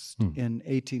abolitionist in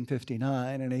 1859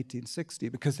 and 1860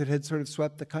 because it had sort of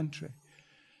swept the country.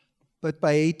 But by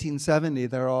 1870,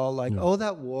 they're all like, oh,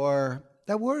 that war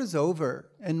is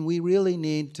over, and we really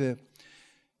need to,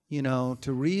 you know,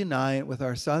 to reunite with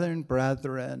our Southern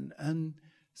brethren and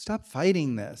stop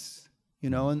fighting this,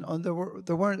 you know. And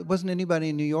there wasn't anybody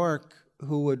in New York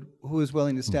who was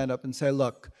willing to stand up and say,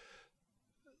 look,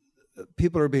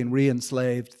 people are being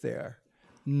re-enslaved there.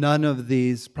 None of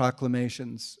these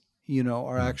proclamations, you know,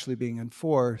 are actually being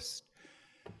enforced.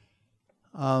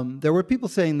 There were people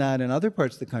saying that in other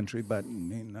parts of the country, but I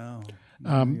mean, no.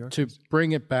 To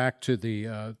bring it back to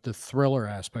the thriller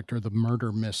aspect or the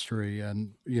murder mystery,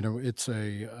 and you know, it's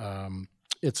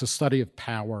a study of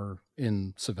power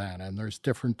in Savannah, and there's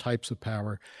different types of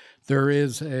power. There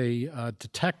is a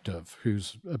detective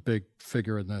who's a big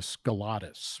figure in this,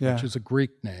 Galatas, which is a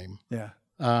Greek name.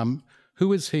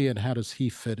 Who is he, and how does he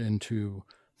fit into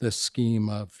this scheme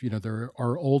of, you know, there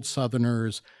are old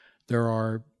Southerners, there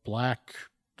are black,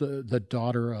 the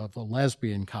daughter of a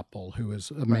lesbian couple who is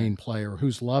a main player,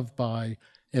 who's loved by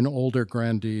an older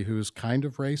grandee who's kind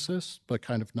of racist, but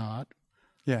kind of not.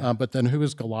 But then who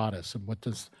is Galatas, and what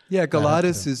does... Yeah,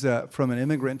 Galatas is from an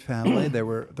immigrant family. There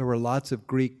were lots of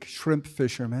Greek shrimp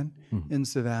fishermen in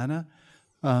Savannah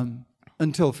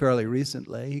until fairly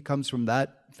recently. He comes from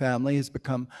that family. He's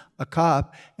become a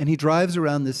cop, and he drives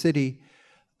around the city,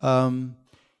 and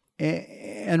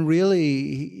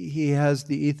really he has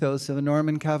the ethos of a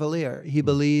Norman Cavalier. He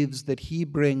believes that he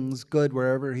brings good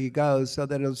wherever he goes, so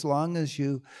that as long as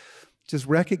you just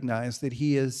recognize that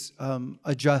he is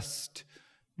a just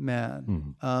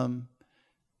man,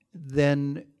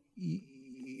 then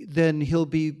he'll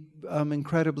be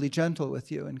incredibly gentle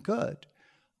with you and good.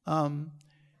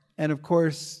 And of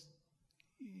course,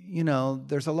 you know,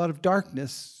 there's a lot of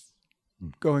darkness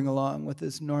going along with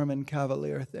this Norman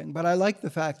Cavalier thing. But I like the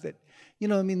fact that, you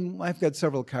know, I mean, I've got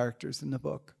several characters in the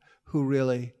book who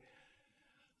really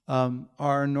are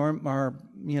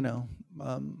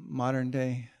modern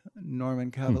day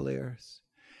Norman Cavaliers.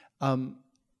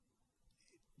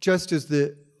 Just as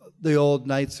the old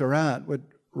knights errant would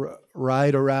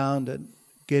ride around and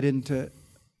get into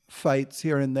fights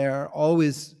here and there,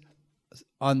 always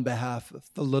on behalf of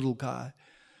the little guy.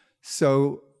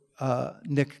 So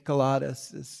Nick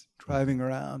Galatas is driving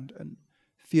around and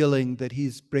feeling that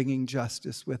he's bringing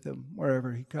justice with him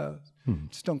wherever he goes.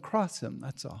 Just don't cross him,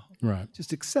 that's all. Right.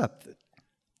 Just accept that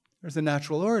there's a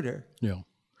natural order. Yeah.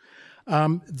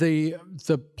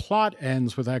 The plot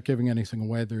ends without giving anything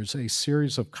away. There's a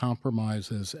series of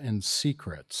compromises and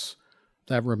secrets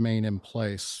that remain in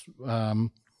place.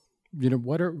 You know,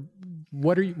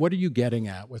 what are you getting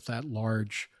at with that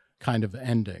large kind of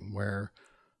ending where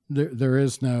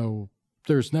there's no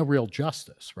real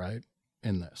justice, right,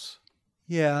 in this?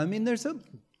 Yeah, I mean, there's a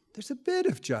bit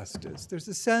of justice. There's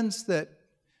a sense that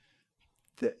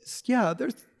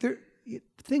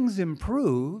things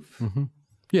improve. Mm-hmm.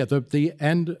 Yeah, the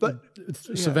end. But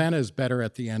Savannah is better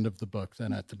at the end of the book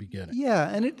than at the beginning. Yeah,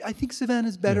 and I think Savannah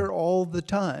is better all the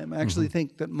time. I actually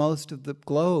think that most of the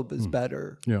globe is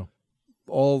better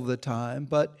all the time,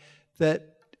 but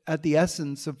that at the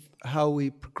essence of how we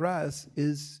progress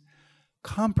is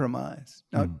compromise.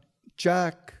 Now,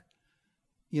 Jack,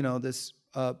 you know, this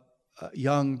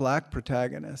young black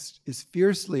protagonist, is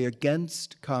fiercely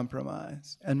against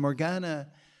compromise, and Morgana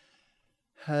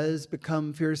has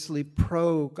become fiercely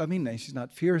pro. I mean, she's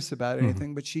not fierce about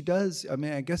anything, but she does. I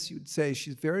mean, I guess you'd say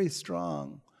she's very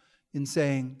strong in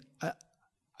saying,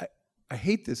 I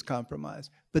hate this compromise,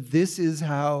 but this is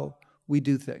how we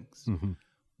do things.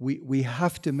 We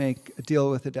have to make a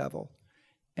deal with the devil.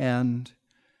 And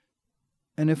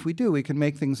if we do, we can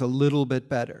make things a little bit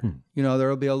better. You know, there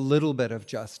will be a little bit of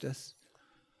justice,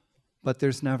 but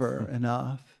there's never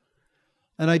enough.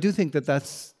 And I do think that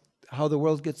that's how the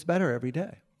world gets better every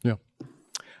day. Yeah.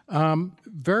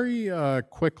 Very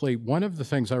quickly, one of the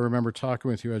things I remember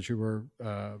talking with you as you were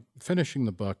finishing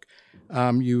the book,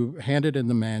 you handed in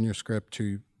the manuscript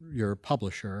to your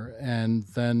publisher, and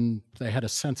then they had a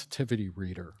sensitivity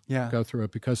reader go through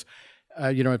it because,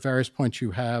 you know, at various points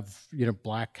you have, you know,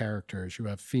 black characters, you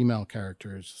have female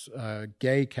characters,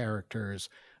 gay characters.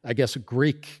 I guess a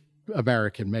Greek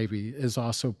American maybe is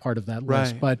also part of that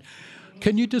list. But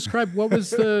can you describe what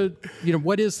was the, you know,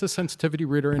 what is the sensitivity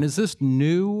reader, and is this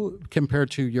new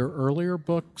compared to your earlier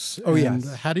books? Oh, and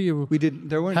yes. How do you? We didn't.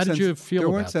 There weren't. How did you feel there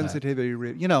about weren't sensitivity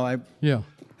readers. You know, I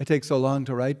take so long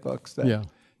to write books that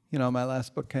you know, my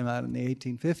last book came out in the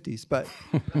 1850s, but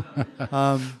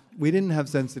we didn't have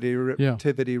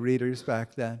sensitivity readers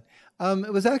back then.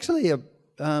 It was actually you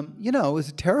know, it was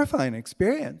a terrifying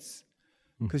experience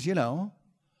because you know,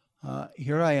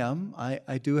 here I am.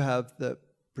 I do have the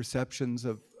perceptions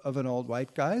of an old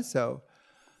white guy, so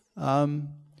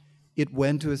it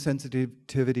went to a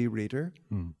sensitivity reader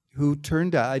who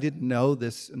turned out, I didn't know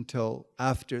this until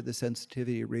after the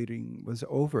sensitivity reading was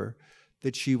over,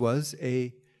 that she was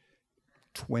a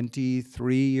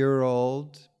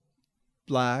 23-year-old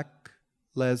black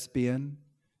lesbian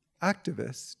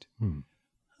activist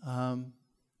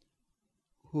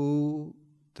who,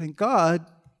 thank God,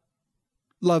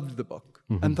 loved the book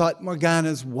and thought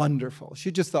Morgana's wonderful.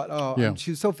 She just thought, and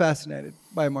she was so fascinated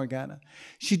by Morgana.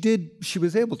 She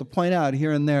was able to point out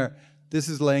here and there, this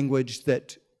is language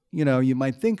that, you know, you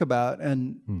might think about.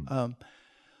 And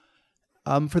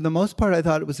for the most part, I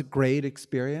thought it was a great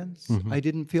experience. I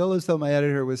didn't feel as though my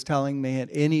editor was telling me at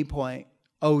any point,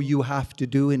 oh, you have to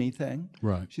do anything.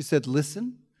 Right. She said,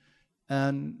 listen.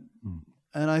 And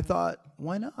I thought,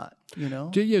 why not? You know?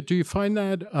 Do you find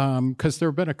that, because there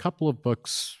have been a couple of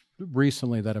books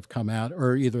recently that have come out,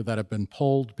 or either that have been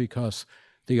pulled because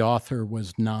the author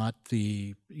was not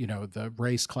the, you know, the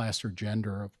race, class, or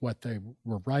gender of what they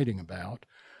were writing about.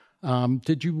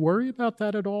 Did you worry about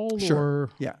that at all? Sure. Or,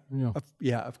 yeah.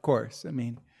 Yeah, of course. I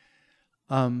mean,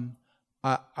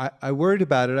 I worried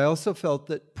about it. I also felt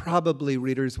that probably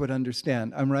readers would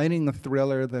understand. I'm writing a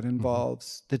thriller that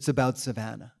involves, that's about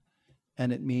Savannah.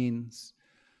 And it means,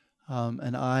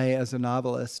 and I, as a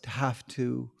novelist, have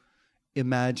to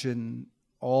imagine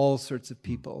all sorts of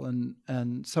people.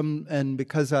 And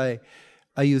because I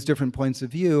use different points of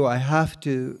view, I have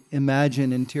to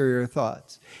imagine interior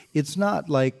thoughts. It's not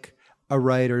like a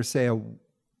writer, say a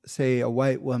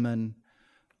white woman,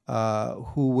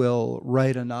 who will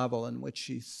write a novel in which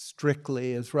she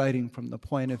strictly is writing from the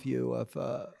point of view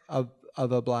of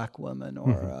a black woman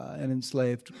or an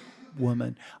enslaved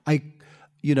woman.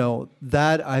 You know,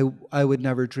 that I would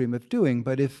never dream of doing.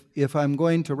 But if I'm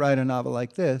going to write a novel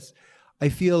like this, I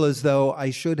feel as though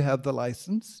I should have the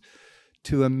license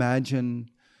to imagine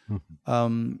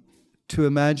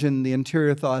the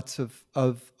interior thoughts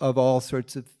of all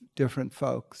sorts of different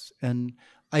folks. And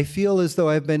I feel as though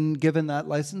I've been given that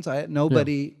license.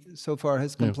 Nobody so far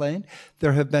has complained.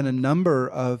 There have been a number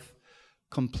of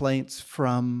complaints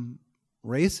from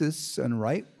racists and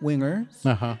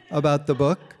right-wingers about the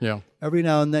book. Yeah. Every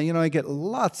now and then, you know, I get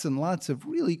lots and lots of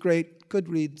really great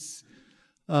Goodreads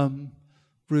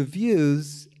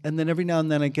reviews, and then every now and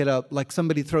then I get like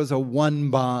somebody throws a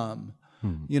 1 bomb,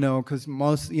 you know, because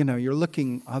most, you know, you're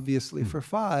looking obviously for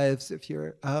 5s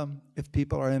if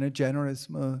people are in a generous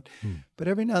mood. But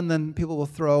every now and then people will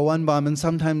throw a 1 bomb, and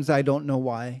sometimes I don't know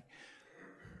why,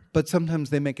 but sometimes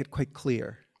they make it quite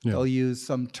clear. Yeah. They'll use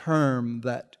some term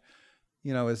that,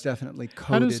 you know, is definitely coded.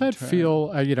 How does that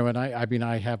feel? You know, and I mean,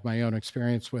 I have my own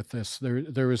experience with this.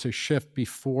 There was a shift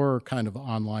before kind of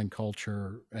online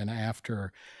culture and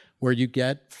after, where you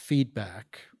get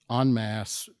feedback en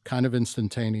masse, kind of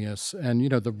instantaneous, and, you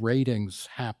know, the ratings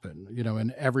happen, you know,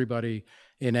 and everybody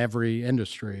in every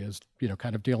industry is, you know,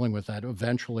 kind of dealing with that.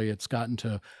 Eventually it's gotten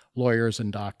to lawyers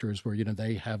and doctors where, you know,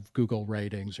 they have Google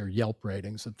ratings or Yelp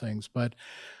ratings and things. But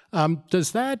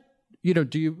does that, you know,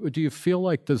 do you feel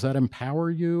like, does that empower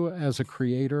you as a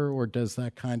creator, or does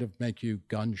that kind of make you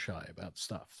gun shy about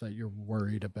stuff that you're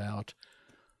worried about?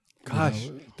 Gosh,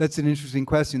 that's an interesting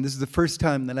question. This is the first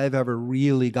time that I've ever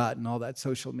really gotten all that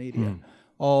social media,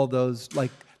 all those,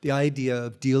 like the idea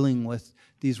of dealing with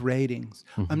these ratings.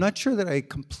 I'm not sure that I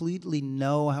completely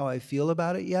know how I feel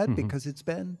about it yet, because it's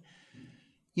been,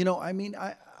 you know, I mean,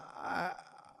 I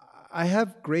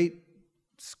have great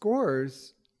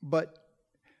scores, but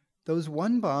those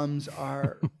 1 bombs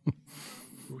are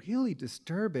really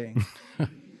disturbing.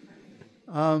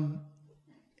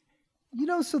 You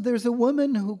know, so there's a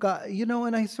woman who got, you know,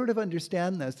 and I sort of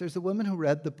understand this. There's a woman who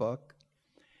read the book,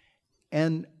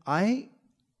 and I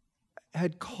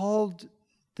had called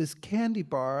this candy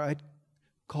bar, I'd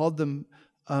called them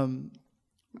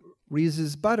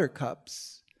Reese's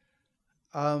Buttercups,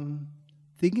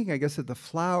 thinking, I guess, of the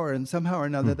flower, and somehow or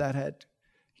another that had,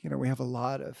 you know, we have a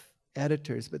lot of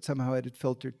editors, but somehow it had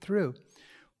filtered through.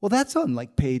 Well, that's on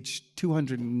like page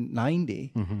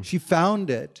 290. She found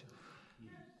it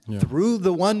through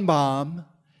the 1 bomb,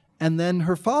 and then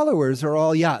her followers are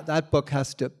all, that book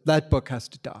has to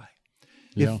die.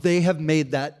 Yeah. If they have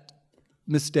made that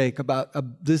mistake about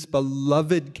this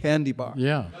beloved candy bar.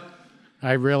 Yeah.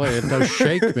 It does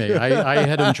shake me. I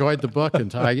had enjoyed the book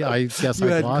until I guess you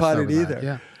I hadn't lost caught over it either. that.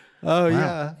 Yeah. Oh, wow.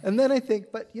 Yeah. And then I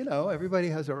think, but, you know, everybody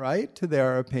has a right to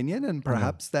their opinion, and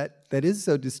perhaps that is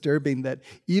so disturbing that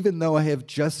even though I have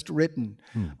just written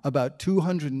about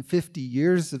 250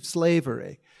 years of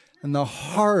slavery and the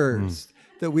horrors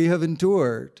that we have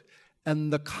endured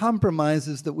and the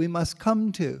compromises that we must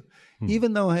come to,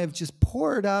 even though I have just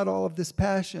poured out all of this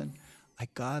passion, I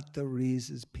got the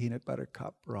Reese's peanut butter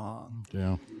cup wrong.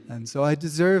 Yeah. And so I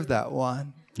deserve that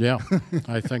one. Yeah,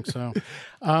 I think so.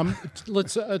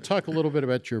 Let's talk a little bit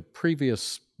about your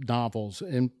previous novels.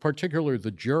 In particular,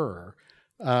 The Juror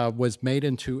was made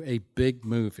into a big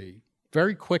movie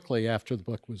very quickly after the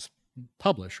book was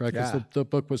published, right? Because the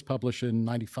book was published in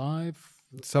 95?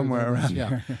 Somewhere around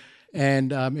there.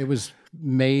 And it was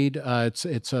made,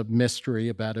 it's a mystery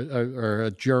about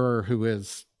a juror who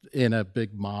is in a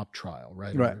big mob trial,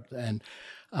 right? Right. And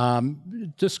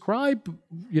describe,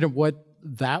 you know, what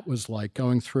that was like,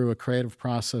 going through a creative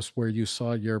process where you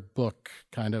saw your book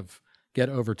kind of get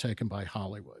overtaken by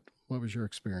Hollywood. What was your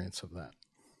experience of that?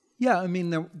 Yeah, I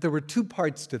mean, there were 2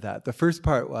 parts to that. The first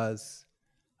part was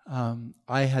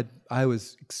I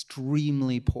was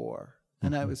extremely poor,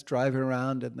 and I was driving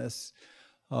around in this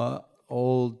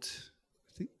old,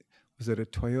 I think, was it a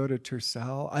Toyota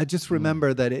Tercel? I just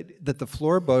remember that the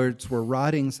floorboards were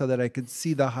rotting so that I could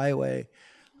see the highway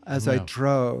as I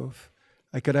drove.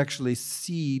 I could actually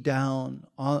see down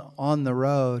on the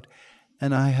road,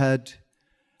 and I had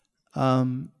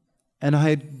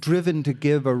driven to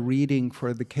give a reading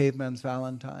for the Caveman's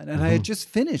Valentine, and I had just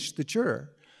finished The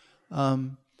Juror,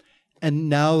 and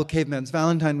now Caveman's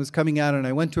Valentine was coming out, and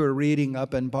I went to a reading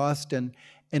up in Boston,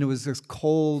 and it was this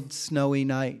cold, snowy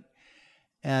night,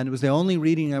 and it was the only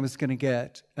reading I was going to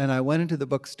get, and I went into the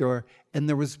bookstore, and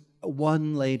there was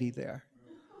one lady there.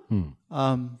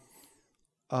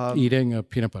 Eating a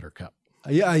peanut butter cup.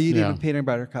 Yeah, eating a peanut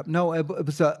butter cup. No, it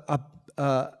was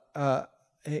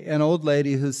an old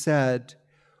lady who said,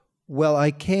 well,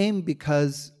 I came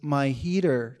because my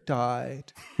heater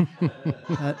died,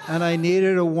 and I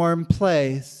needed a warm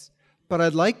place, but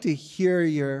I'd like to hear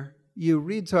you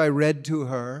read. So I read to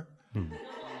her. And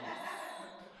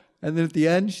then at the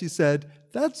end she said,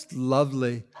 that's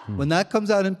lovely. When that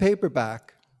comes out in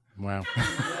paperback. Wow.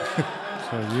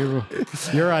 So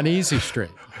you're on Easy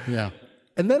Street. Yeah.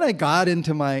 And then I got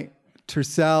into my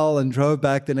Tercel and drove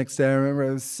back the next day. I remember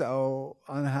I was so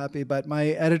unhappy, but my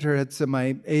editor had said,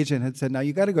 my agent had said, now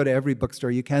you got to go to every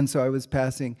bookstore you can. So I was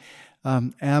passing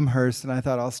Amherst, and I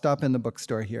thought, I'll stop in the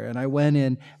bookstore here. And I went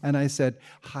in and I said,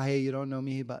 hi, you don't know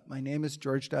me, but my name is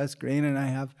George Dawes Green, and I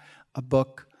have a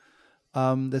book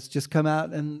that's just come out.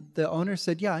 And the owner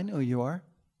said, yeah, I know who you are.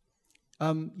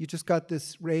 You just got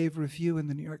this rave review in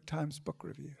the New York Times Book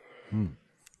Review.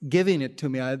 Giving it to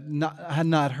me. I had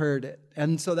not heard it.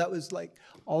 And so that was like,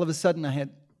 all of a sudden I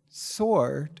had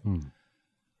soared.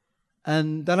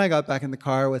 And then I got back in the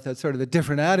car with a sort of a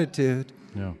different attitude.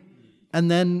 Yeah. And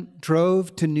then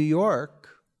drove to New York,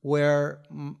 where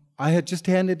I had just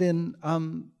handed in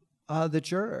the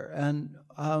Juror. And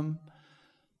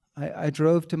I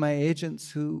drove to my agents,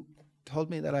 who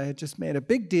told me that I had just made a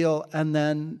big deal. And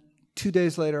then 2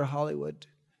 days later, Hollywood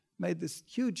made this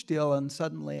huge deal, and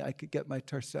suddenly I could get my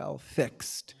Tercel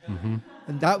fixed.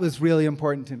 And that was really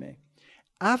important to me.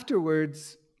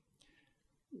 Afterwards,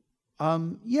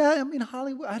 yeah, I mean,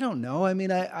 Hollywood, I don't know. I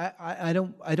mean, I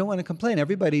don't want to complain.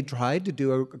 Everybody tried to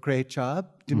do a great job.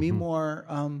 Demi Moore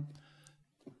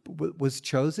was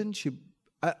chosen.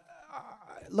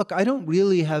 Look, I don't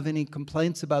really have any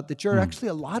complaints about the Juror. Actually,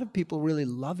 a lot of people really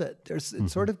love it.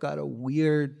 It's sort of got a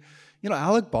weird,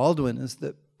 Alec Baldwin is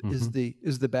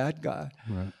the bad guy.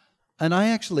 Right. And I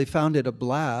actually found it a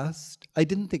blast. I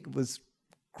didn't think it was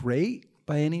great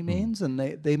by any means, and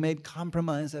they made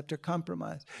compromise after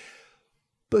compromise.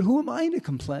 But who am I to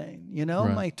complain?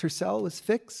 Right. My Tercel was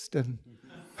fixed, and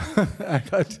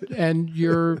and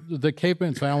the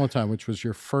Caveman's Valentine, which was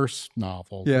your first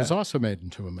novel, was also made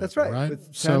into a movie. That's right.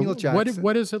 With Samuel Jackson.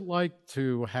 What is it like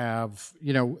to have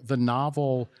the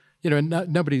novel? You're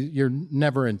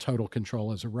never in total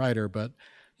control as a writer, but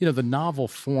the novel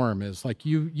form is like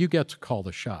you get to call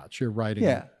the shots. You're writing,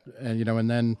 and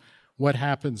then what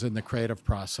happens in the creative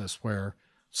process where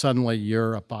suddenly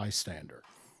you're a bystander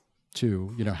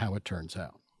to how it turns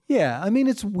out. Yeah, I mean,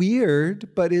 it's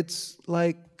weird, but it's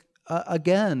like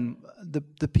again,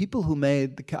 the people who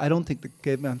made I don't think the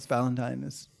Caveman's Valentine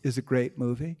is a great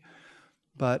movie,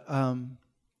 but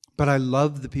I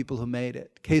love the people who made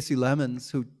it. Casey Lemons,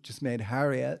 who just made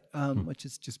Harriet, which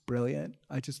is just brilliant.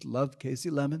 I just love Casey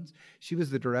Lemons. She was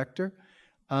the director.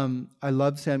 I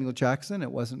loved Samuel Jackson.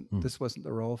 This wasn't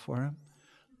the role for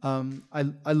him.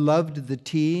 I loved the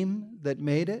team that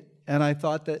made it, and I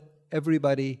thought that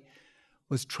everybody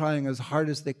was trying as hard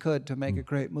as they could to make a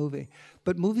great movie.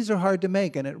 But movies are hard to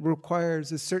make, and it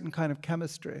requires a certain kind of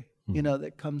chemistry,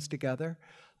 that comes together.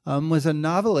 As a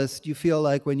novelist, you feel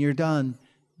like when you're done,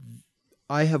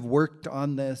 I have worked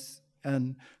on this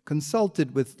and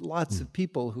consulted with lots of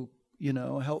people who,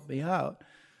 helped me out.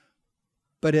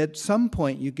 But at some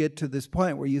point, you get to this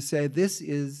point where you say, this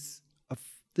is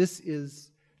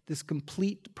this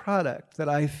complete product that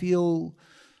I feel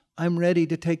I'm ready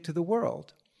to take to the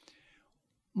world.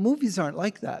 Movies aren't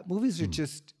like that. Movies are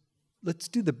just, let's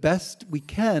do the best we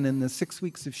can in the 6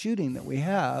 weeks of shooting that we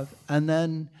have, and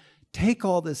then take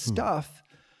all this stuff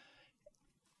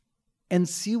and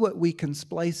see what we can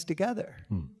splice together.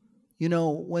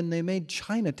 When they made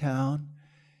Chinatown,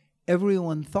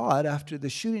 everyone thought after the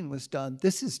shooting was done,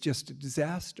 this is just a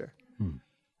disaster.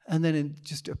 And then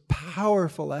just a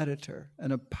powerful editor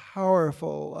and a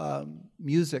powerful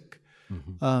music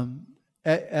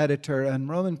editor, and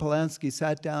Roman Polanski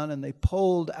sat down and they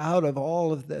pulled out of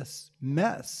all of this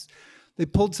mess. They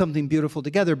pulled something beautiful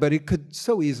together, but it could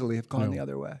so easily have gone the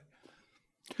other way.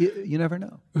 You never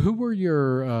know. Who were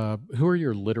your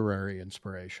literary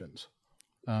inspirations?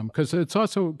 Because it's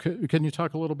also, can you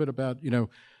talk a little bit about,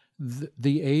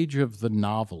 the age of the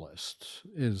novelist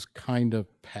is kind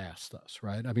of past us,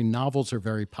 right? I mean, novels are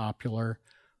very popular,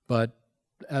 but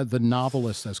the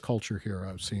novelist as culture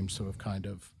hero seems to have kind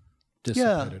of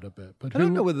dissipated a bit. But I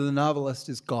don't know whether the novelist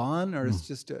is gone or is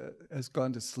just has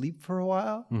gone to sleep for a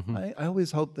while. I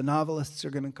always hope the novelists are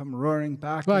going to come roaring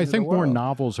back. Well, I into think the world. more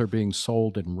novels are being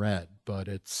sold and read, but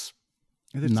it's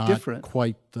not different.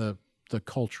 Quite the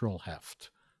cultural heft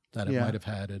that it might have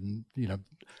had in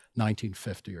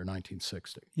 1950 or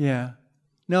 1960. Yeah,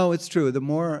 no, it's true. The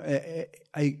more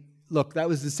I look, that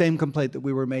was the same complaint that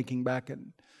we were making back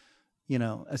in,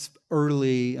 as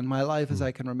early in my life as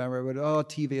I can remember. But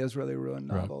TV has really ruined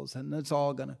novels, and it's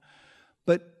all gonna.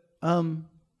 But and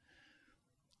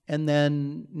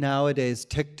then nowadays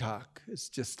TikTok is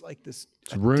just like this.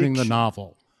 It's ruining the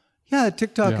novel. Yeah,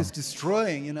 TikTok is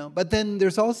destroying. But then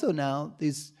there's also now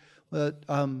these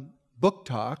book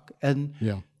talk, and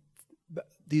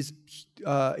these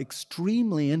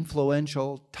extremely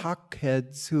influential talk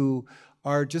heads who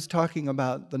are just talking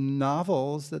about the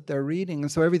novels that they're reading,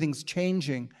 and so everything's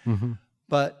changing.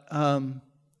 But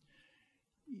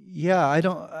yeah, I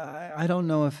don't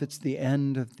know if it's the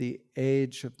end of the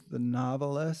age of the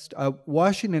novelist.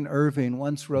 Washington Irving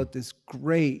once wrote this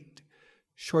great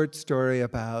short story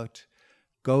about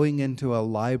going into a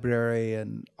library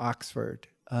in Oxford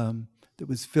that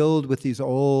was filled with these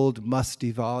old,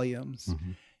 musty volumes.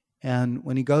 And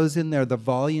when he goes in there, the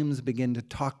volumes begin to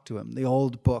talk to him, the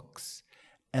old books,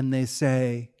 and they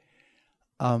say,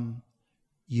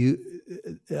 you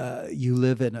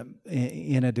live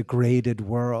in a degraded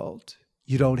world.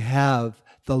 You don't have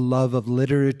the love of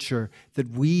literature that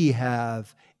we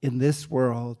have in this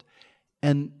world.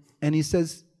 And he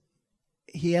says,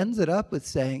 he ends it up with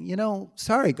saying, you know,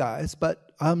 sorry guys,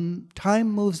 but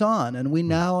time moves on, and we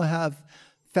now have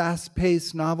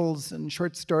fast-paced novels and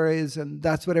short stories, and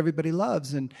that's what everybody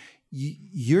loves. And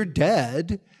you're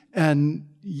dead, and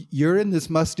you're in this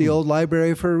musty old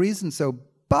library for a reason, so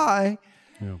bye.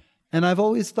 Yeah. And I've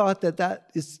always thought that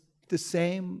that is the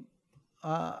same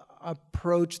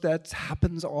approach that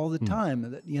happens all the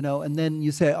time, you know, and then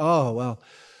you say, oh, well,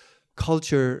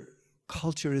 culture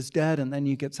is dead, and then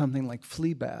you get something like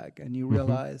Fleabag, and you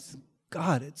realize,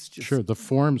 God, it's just... Sure, the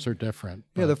forms are different.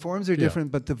 Yeah, the forms are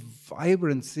different, but the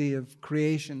vibrancy of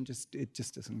creation, it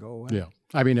just doesn't go away. Yeah.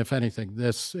 I mean, if anything,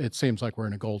 it seems like we're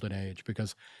in a golden age,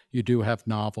 because you do have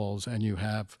novels and you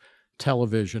have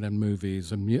television and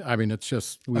movies, and I mean, it's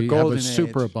just, we have a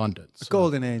superabundance. A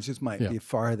golden age, this might be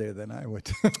farther than I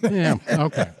would. Yeah,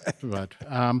 okay. But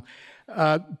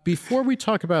before we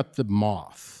talk about the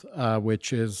Moth,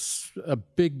 which is a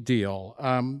big deal,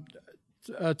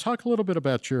 talk a little bit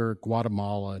about your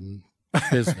Guatemalan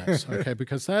business, okay?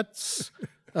 Because that's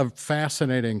a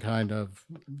fascinating kind of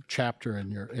chapter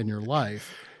in your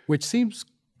life, which seems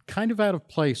kind of out of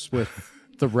place with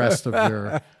the rest of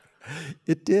your...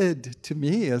 It did to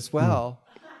me as well.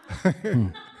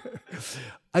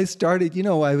 I started, you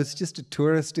know, I was just a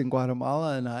tourist in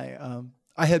Guatemala, and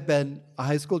I had been a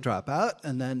high school dropout,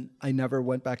 and then I never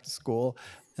went back to school,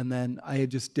 and then I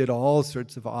just did all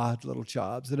sorts of odd little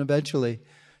jobs, and eventually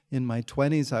in my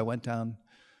 20s I went down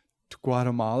to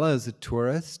Guatemala as a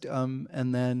tourist,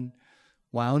 and then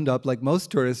wound up, like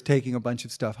most tourists, taking a bunch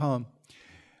of stuff home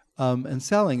and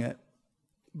selling it.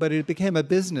 But it became a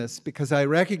business because I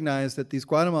recognized that these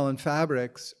Guatemalan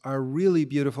fabrics are really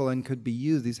beautiful and could be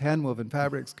used, these hand-woven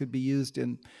fabrics could be used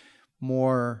in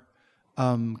more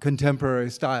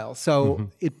contemporary style. So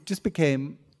it just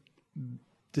became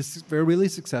this very really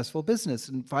successful business.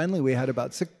 And finally we had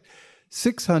about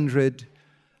 600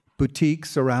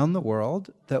 boutiques around the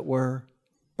world that were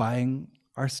buying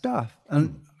our stuff.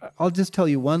 And I'll just tell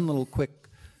you one little quick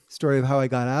story of how I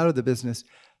got out of the business.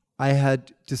 I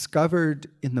had discovered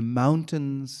in the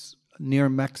mountains near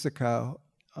Mexico,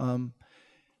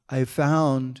 I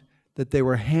found that they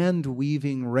were hand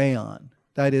weaving rayon.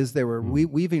 That is, they were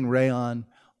weaving rayon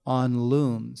on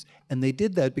looms. And they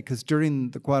did that because during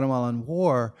the Guatemalan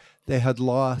War, they had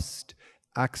lost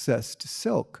access to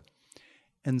silk.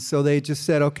 And so they just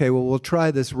said, okay, well, we'll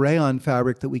try this rayon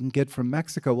fabric that we can get from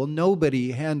Mexico. Well,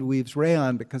 nobody hand weaves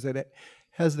rayon because it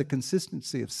has the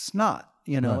consistency of snot.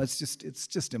 You know, right. It's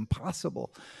just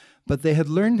impossible. But they had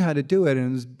learned how to do it, and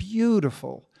it was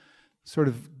beautiful, sort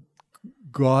of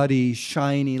gaudy,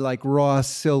 shiny, like raw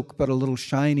silk, but a little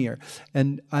shinier.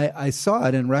 And I saw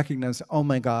it and recognized, oh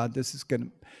my God, this is going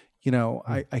to, you know,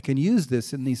 I can use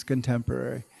this in these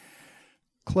contemporary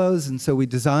clothes. And so we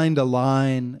designed a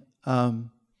line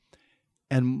and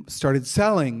started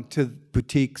selling to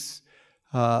boutiques.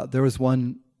 There was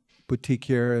one boutique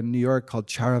here in New York called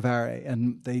Charivari,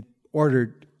 and they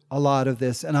ordered a lot of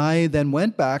this. And I then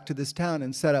went back to this town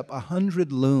and set up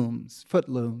 100 looms, foot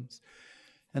looms.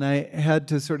 And I had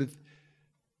to sort of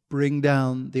bring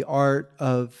down the art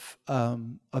of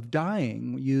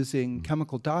dyeing using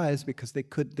chemical dyes because they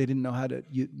didn't know how to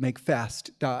make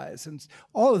fast dyes. And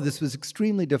all of this was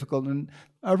extremely difficult and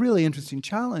a really interesting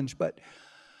challenge. But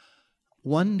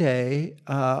one day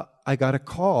I got a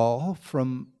call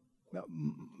from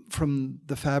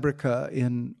the Fabrica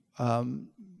in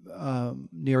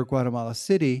near Guatemala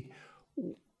City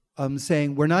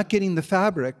saying, we're not getting the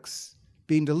fabrics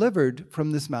being delivered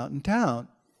from this mountain town.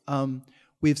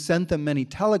 We've sent them many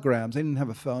telegrams. They didn't have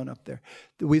a phone up there.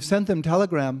 We've sent them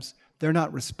telegrams. They're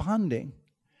not responding.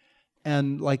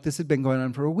 And like this had been going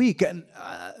on for a week, and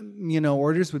you know,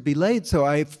 orders would be late. So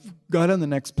I got on the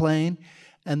next plane,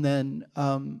 and then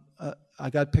I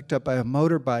got picked up by a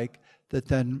motorbike that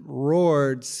then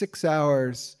roared 6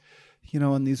 hours you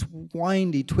know, on these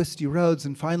windy, twisty roads,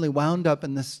 and finally wound up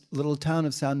in this little town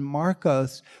of San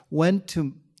Marcos, went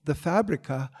to the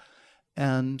Fabrica,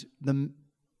 and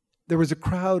there was a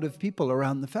crowd of people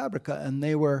around the Fabrica, and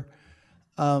they were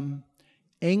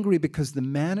angry because the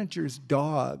manager's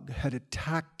dog had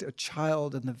attacked a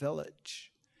child in the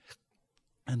village.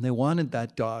 And they wanted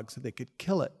that dog so they could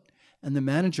kill it. And the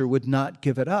manager would not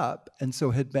give it up, and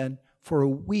so had been for a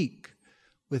week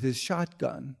with his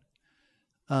shotgun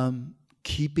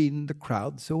keeping the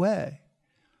crowds away.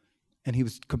 And he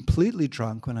was completely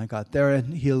drunk when I got there,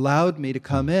 and he allowed me to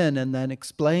come in and then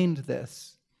explained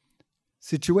this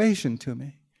situation to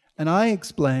me. And I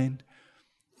explained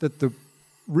that the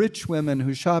rich women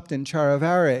who shopped in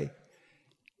Charivari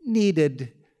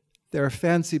needed their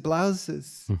fancy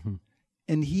blouses,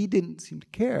 and he didn't seem to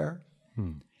care.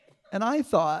 And I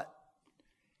thought,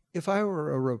 if I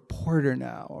were a reporter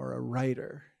now or a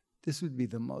writer, this would be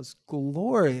the most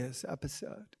glorious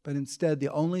episode. But instead, the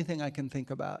only thing I can think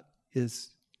about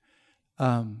is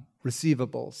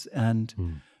receivables and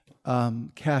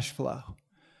cash flow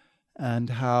and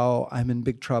how I'm in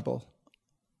big trouble.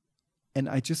 And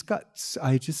I just kind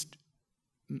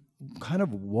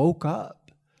of woke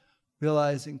up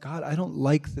realizing, God, I don't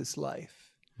like this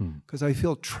life because I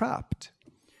feel trapped.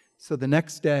 So the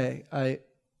next day, I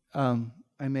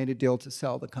made a deal to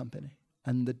sell the company.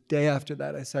 And the day after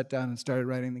that, I sat down and started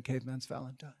writing the Caveman's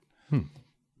Valentine.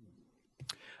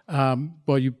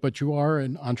 But you are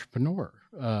an entrepreneur,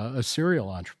 a serial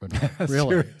entrepreneur,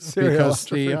 really. Serial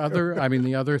because entrepreneur.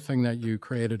 the other thing that you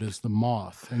created is the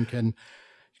Moth. And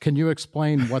can you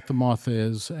explain what the Moth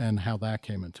is and how that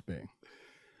came into being?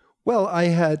 Well, I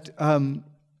had,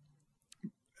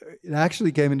 it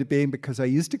actually came into being because I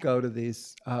used to go to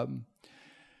these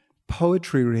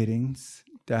poetry readings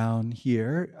down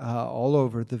here, all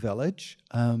over the village.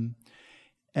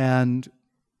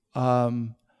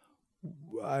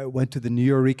 I went to the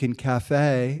Nuyorican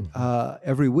Cafe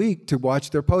every week to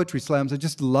watch their poetry slams. I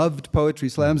just loved poetry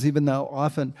slams, even though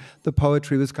often the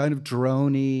poetry was kind of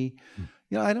drony.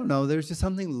 You know, I don't know, there's just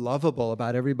something lovable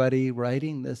about everybody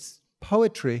writing this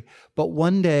poetry. But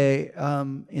one day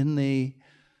in the,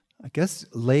 I guess,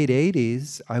 late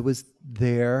 80s, I was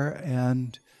there,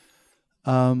 and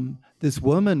this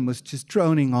woman was just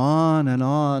droning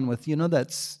on with, you know,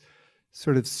 that's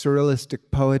sort of surrealistic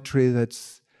poetry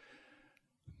that's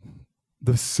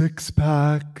the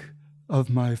six-pack of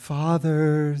my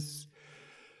father's,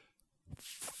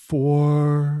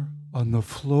 4 on the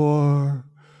floor,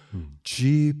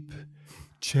 Jeep,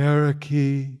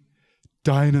 Cherokee,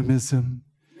 dynamism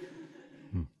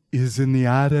is in the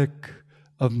attic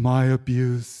of my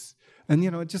abuse. And, you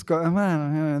know, it just go,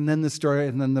 and then the story,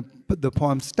 and then the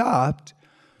poem stopped,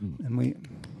 and we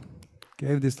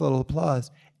gave this little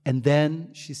applause. And then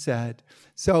she said,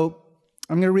 so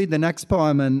I'm going to read the next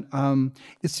poem, and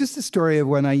it's just a story of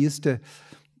when I used to,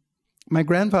 my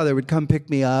grandfather would come pick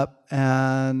me up,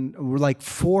 and we're like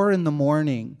 4 in the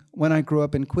morning when I grew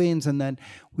up in Queens, and then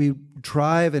we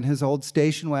drive in his old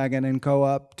station wagon and go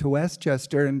up to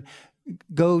Westchester and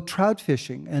go trout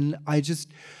fishing. And I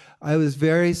was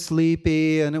very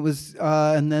sleepy, and it was,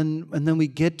 and then we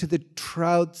get to the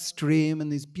trout stream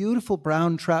and these beautiful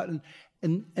brown trout,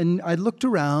 and I looked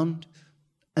around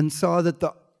and saw that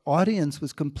the audience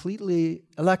was completely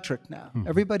electric now.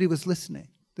 Everybody was listening.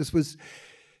 This was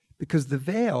because the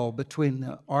veil between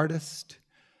the artist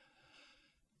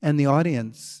and the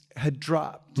audience had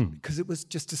dropped, because it was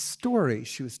just a story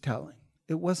she was telling.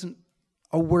 It wasn't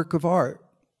a work of art.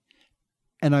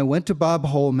 And I went to Bob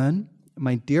Holman,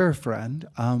 my dear friend,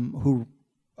 who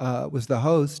was the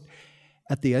host,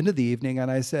 at the end of the evening, and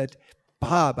I said,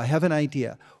 Bob, I have an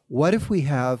idea. What if we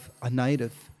have a night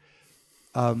of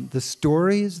the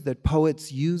stories that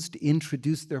poets use to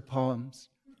introduce their poems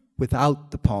without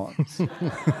the poems?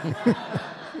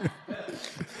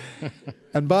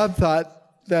 And Bob thought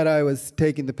that I was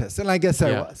taking the piss, and I guess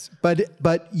I was.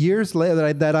 But years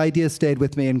later, that idea stayed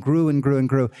with me and grew and grew and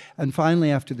grew. And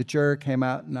finally, after the Juror came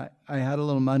out, and I had a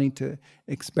little money to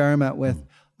experiment with,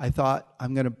 I thought,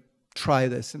 I'm going to try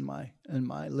this in my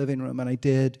living room, and I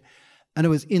did. And it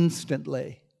was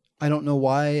instantly. I don't know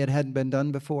why it hadn't been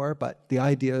done before, but the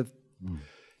idea of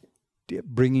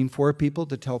bringing 4 people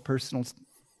to tell personal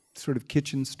sort of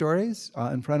kitchen stories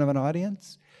in front of an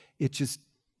audience, it just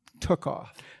took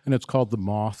off. And it's called The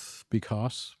Moth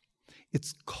because?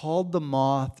 It's called The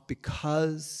Moth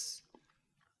because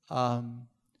the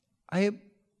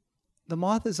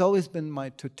moth has always been my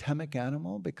totemic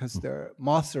animal, because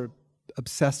moths are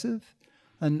obsessive.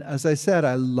 And as I said,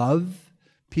 I love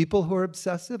people who are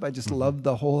obsessive. I just love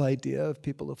the whole idea of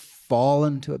people who fall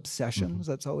into obsessions.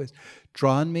 That's always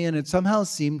drawn me. And it somehow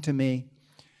seemed to me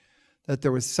that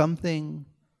there was something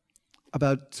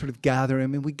about sort of gathering. I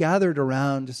mean, we gathered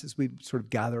around just as we sort of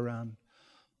gather around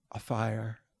a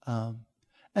fire. And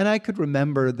I could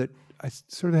remember that I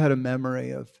sort of had a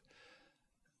memory of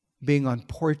being on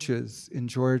porches in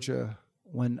Georgia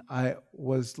when I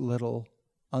was little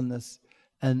on this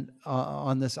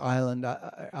island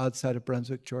outside of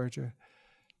Brunswick, Georgia,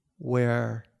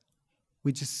 where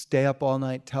we just stay up all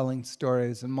night telling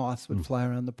stories, and moths would fly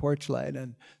around the porch light,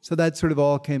 and so that sort of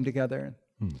all came together.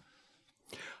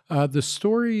 The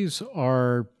stories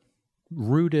are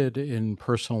rooted in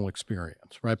personal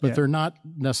experience, right? But they're not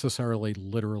necessarily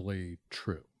literally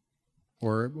true.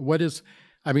 Or what is?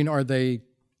 I mean, are they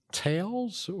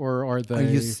tales, or are they? Are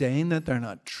you saying that they're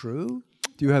not true?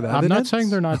 Do you have evidence? I'm not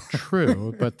saying they're not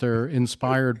true, but they're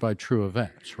inspired by true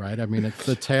events, right? I mean,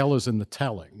 the tale is in the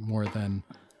telling more than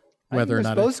whether or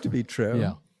not it's supposed to be true.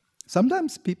 Yeah.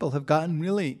 Sometimes people have gotten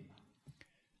really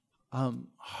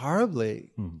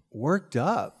horribly worked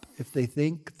up if they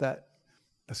think that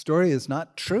a story is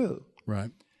not true.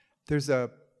 Right. There's one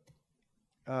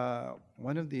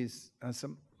of these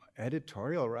some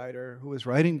editorial writer who was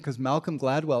writing because Malcolm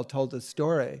Gladwell told a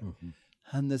story,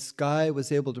 and this guy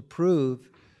was able to prove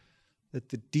that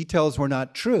the details were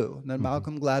not true, and that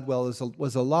Malcolm Gladwell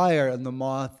was a liar, and the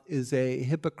Moth is a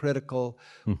hypocritical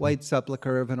white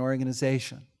sepulcher of an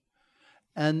organization.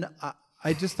 And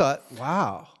I just thought,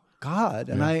 wow, God.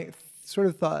 And I sort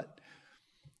of thought,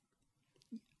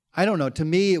 I don't know, to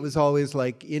me it was always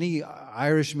like any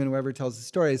Irishman who ever tells a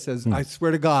story says, I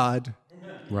swear to God.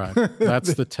 Right.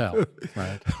 That's the tell,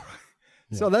 right?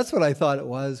 So that's what I thought it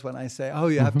was when I say, oh,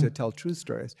 you have to tell true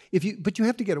stories. But you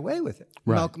have to get away with it.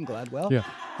 Right. Malcolm Gladwell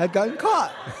had gotten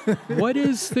caught. What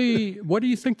do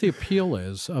you think the appeal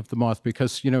is of the Moth?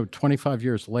 Because, 25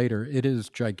 years later, it is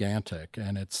gigantic,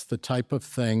 and it's the type of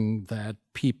thing that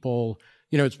people,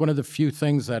 it's one of the few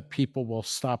things that people will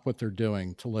stop what they're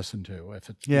doing to listen to if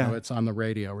it's, it's on the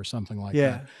radio or something like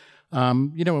that.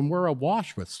 And we're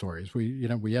awash with stories.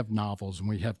 We have novels and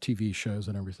we have TV shows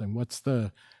and everything. What's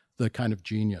the kind of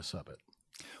genius of it?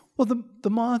 Well, the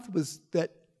Moth was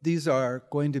that these are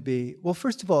going to be, well,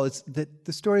 first of all, it's that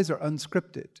the stories are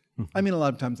unscripted. I mean, a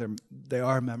lot of times they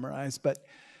are memorized, but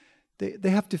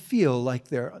they have to feel like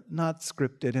they're not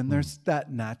scripted, and there's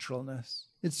that naturalness.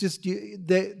 It's just,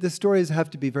 the stories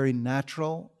have to be very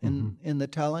natural in the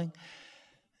telling.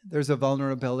 There's a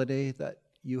vulnerability that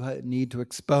you need to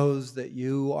expose, that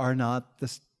you are not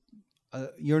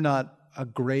you're not a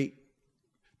great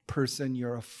person,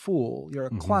 you're a fool, you're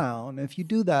a clown. If you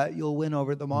do that, you'll win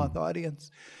over the Moth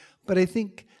audience. But I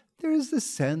think there is this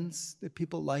sense that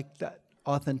people like that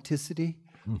authenticity,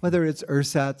 whether it's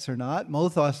ersatz or not.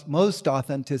 Most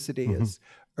authenticity is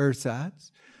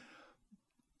ersatz.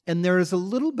 And there is a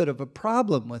little bit of a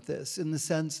problem with this in the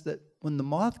sense that when the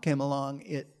Moth came along,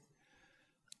 it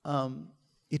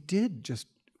did just,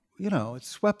 it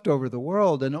swept over the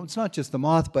world. And it's not just the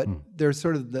Moth, but there's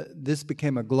sort of this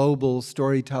became a global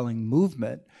storytelling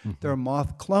movement. There are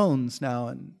Moth clones now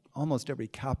in almost every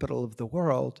capital of the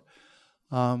world.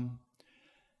 And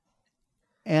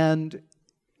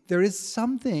there is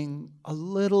something a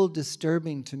little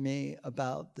disturbing to me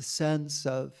about the sense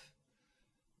of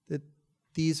that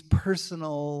these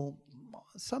personal,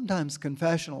 sometimes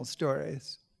confessional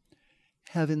stories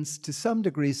have to some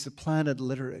degree supplanted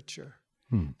literature.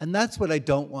 And that's what I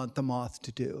don't want the Moth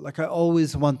to do. Like, I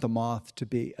always want the Moth to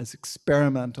be as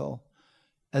experimental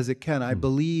as it can. I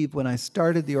believe when I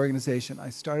started the organization, I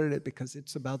started it because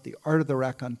it's about the art of the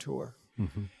raconteur.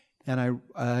 And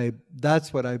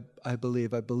that's what I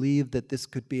believe. I believe that this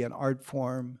could be an art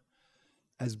form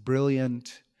as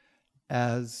brilliant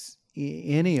as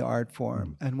any art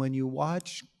form. And when you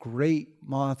watch great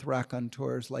Moth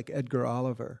raconteurs like Edgar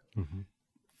Oliver,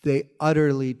 they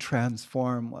utterly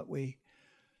transform what we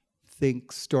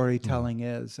think storytelling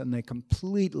is, and they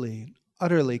completely,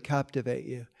 utterly captivate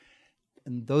you.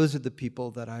 And those are the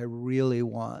people that I really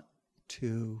want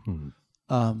to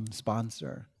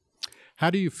sponsor. How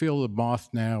do you feel the Moth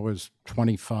now is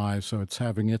 25, so it's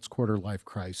having its quarter-life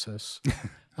crisis?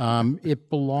 It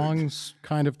belongs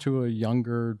kind of to a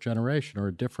younger generation or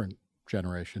a different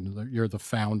generation. You're the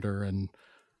founder, and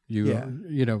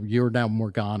you're now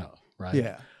Morgana, right?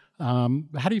 Yeah.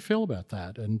 How do you feel about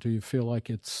that? And do you feel like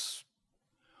it's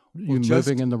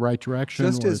moving in the right direction?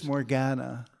 Just as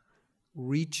Morgana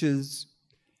reaches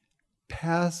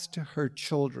past her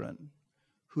children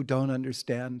who don't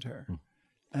understand her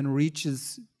and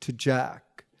reaches to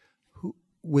Jack,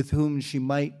 with whom she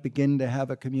might begin to have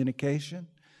a communication,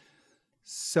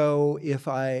 So if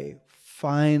I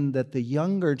find that the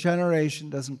younger generation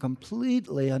doesn't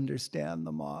completely understand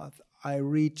the Moth, I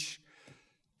reach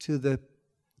to the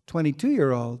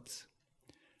 22-year-olds.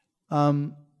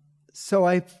 So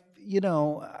I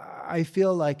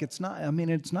feel like it's not, I mean,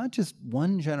 it's not just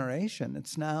one generation.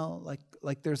 It's now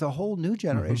like there's a whole new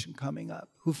generation coming up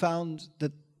who found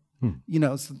that,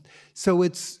 so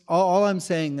it's, all I'm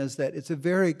saying is that it's a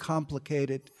very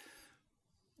complicated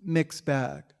mixed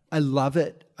bag. I love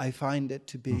it. I find it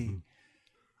to be,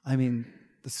 I mean,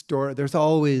 the story, there's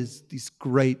always these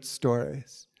great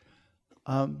stories.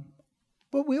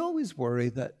 But we always worry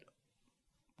that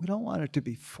we don't want it to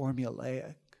be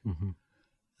formulaic.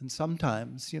 And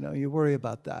sometimes, you worry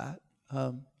about that.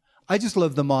 I just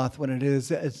love the Moth when it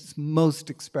is its most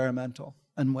experimental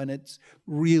and when it's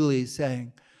really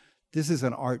saying, this is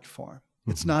an art form.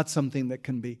 It's not something that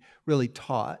can be really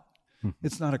taught.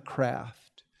 It's not a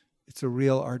craft. It's a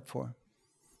real art form.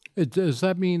 Does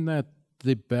that mean that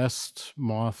the best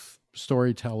Moth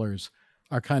storytellers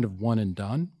are kind of one and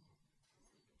done?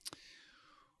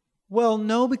 Well,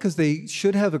 no, because they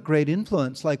should have a great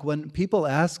influence. Like when people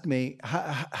ask me,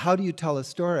 how do you tell a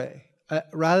story?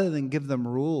 Rather than give them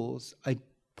rules, I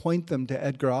point them to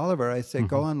Edgar Oliver. I say,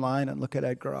 go online and look at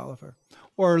Edgar Oliver.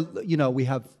 Or, we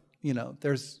have,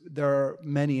 there are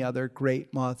many other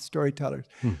great Moth storytellers.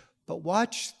 But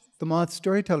watch the Moth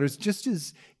storytellers just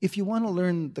as, if you want to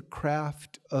learn the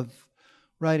craft of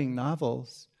writing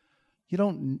novels, you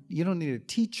don't need a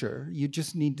teacher. You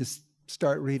just need to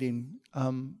start reading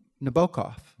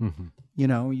Nabokov.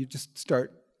 You just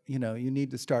start, you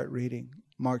need to start reading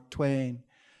Mark Twain.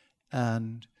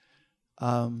 And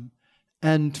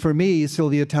for me,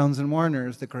 Sylvia Townsend Warner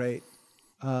is the great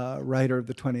writer of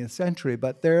the 20th century.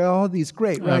 But there are all these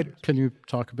great writers. Can you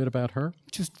talk a bit about her?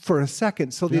 Just for a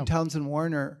second, Sylvia Townsend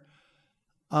Warner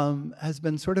has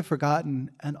been sort of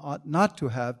forgotten and ought not to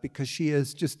have, because she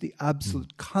is just the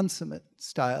absolute consummate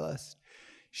stylist.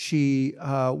 She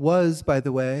was, by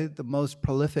the way, the most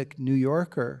prolific New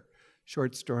Yorker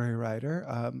short story writer.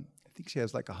 I think she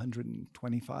has like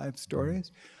 125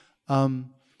 stories.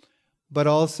 But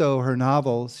also her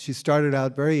novels. She started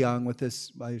out very young with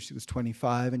this, she was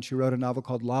 25, and she wrote a novel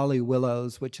called Lolly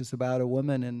Willows, which is about a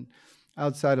woman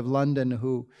outside of London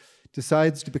who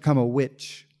decides to become a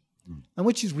witch. And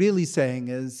what she's really saying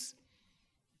is,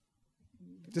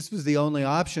 this was the only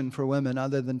option for women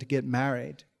other than to get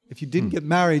married. If you didn't get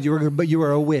married, you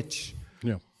were a witch,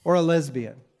 or a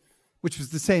lesbian, which was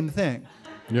the same thing.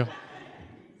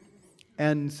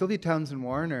 And Sylvia Townsend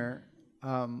Warner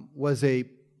was a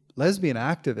lesbian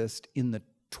activist in the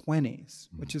 20s,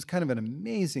 which is kind of an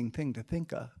amazing thing to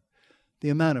think of, the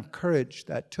amount of courage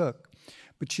that took.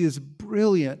 But she is a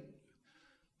brilliant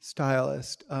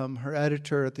stylist. Her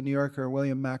editor at The New Yorker,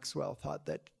 William Maxwell, thought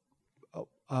that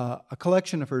a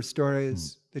collection of her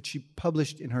stories that she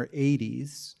published in her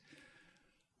 80s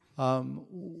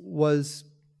was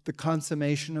the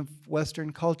consummation of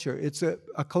Western culture. It's a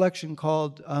collection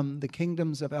called The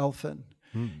Kingdoms of Elfin.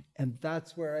 And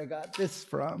that's where I got this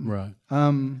from. Right.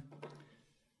 And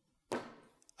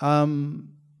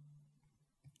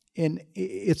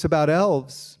it's about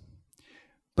elves,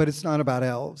 but it's not about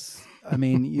elves. I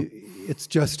mean, it's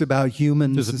just about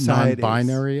human societies. Is it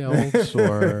non-binary elves,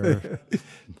 or?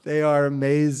 They are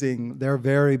amazing. They're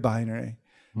very binary,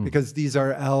 because these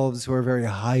are elves who are very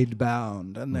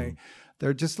hidebound, and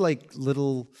they're just like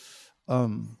little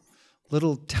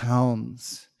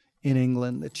towns in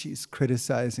England that she's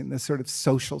criticizing, this sort of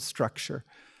social structure,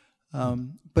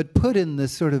 but put in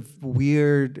this sort of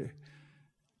weird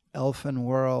elfin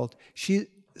world.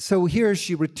 So here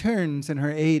she returns in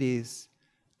her 80s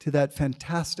to that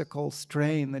fantastical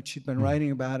strain that she'd been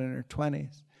writing about in her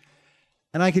 20s.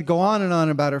 And I could go on and on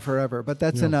about her forever, but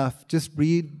that's enough. Just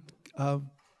read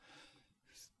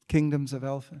Kingdoms of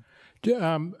Elfin.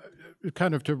 Kind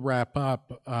of to wrap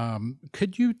up,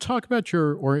 could you talk about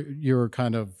your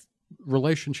kind of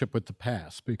relationship with the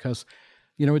past? Because,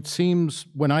 it seems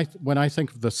when I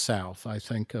think of the South, I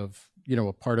think of,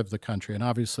 a part of the country, and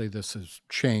obviously this has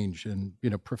changed in,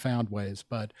 profound ways,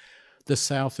 but the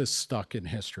South is stuck in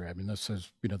history. I mean, this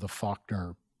is, the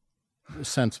Faulkner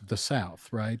sense of the South,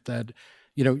 right? That,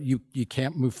 you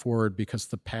can't move forward because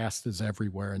the past is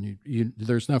everywhere, and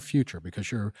there's no future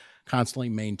because you're constantly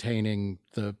maintaining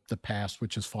the past,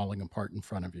 which is falling apart in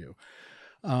front of you.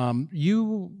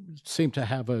 You seem to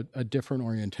have a different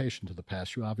orientation to the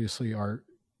past. You obviously are,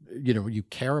 you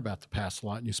care about the past a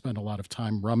lot, and you spend a lot of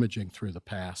time rummaging through the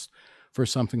past for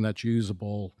something that's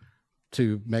usable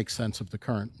to make sense of the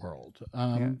current world.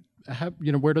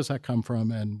 Where does that come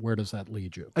from, and where does that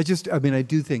lead you? I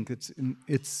do think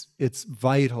it's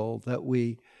vital that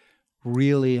we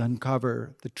really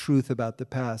uncover the truth about the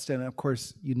past. And of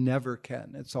course, you never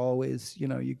can. It's always,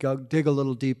 you go dig a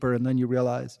little deeper and then you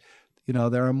realize,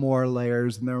 there are more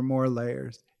layers and there are more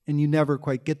layers, and you never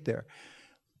quite get there.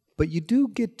 But you do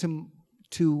get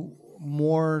to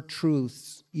more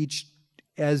truths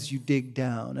as you dig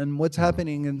down. And what's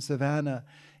happening in Savannah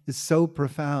is so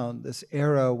profound, this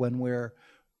era when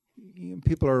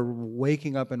people are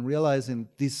waking up and realizing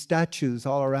these statues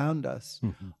all around us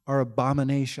are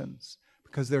abominations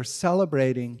because they're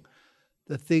celebrating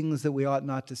the things that we ought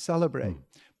not to celebrate.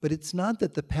 But it's not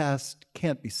that the past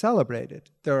can't be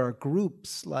celebrated. There are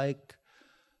groups like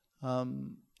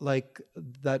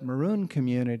that Maroon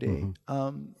community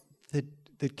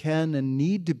that can and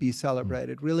need to be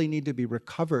celebrated, really need to be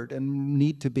recovered and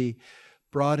need to be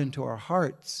brought into our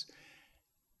hearts.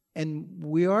 And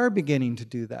we are beginning to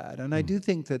do that. And I do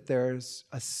think that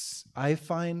I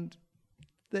find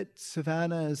that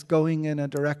Savannah is going in a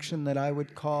direction that I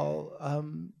would call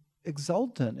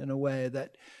exultant, in a way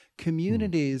that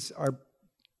communities are,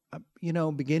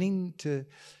 beginning to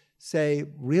say,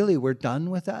 really, we're done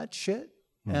with that shit.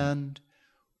 And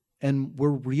we're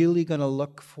really going to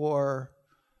look for,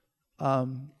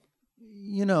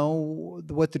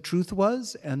 what the truth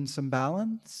was and some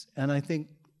balance. And I think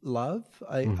love.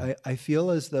 I feel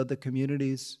as though the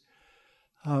communities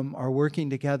are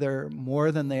working together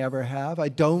more than they ever have. I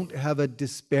don't have a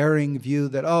despairing view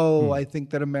that, I think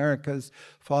that America's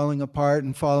falling apart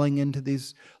and falling into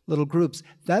these little groups.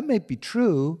 That may be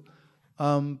true,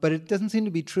 but it doesn't seem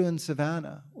to be true in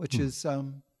Savannah, which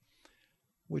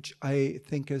I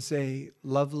think is a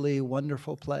lovely,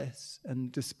 wonderful place.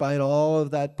 And despite all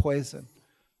of that poison,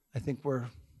 I think we're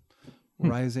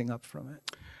rising up from it.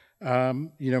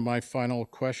 My final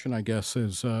question, I guess,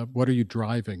 is what are you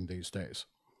driving these days?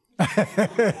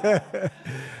 I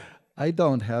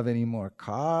don't have any more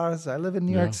cars. I live in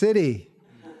New York City.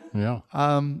 Yeah.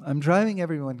 I'm driving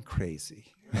everyone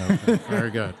crazy. Okay.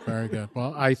 Very good. Very good.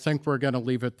 Well, I think we're going to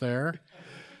leave it there.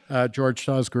 George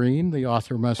Dawes Green, the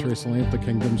author most recently of The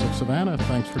Kingdoms of Savannah.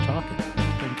 Thanks for talking.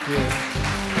 Thank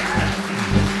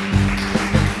you.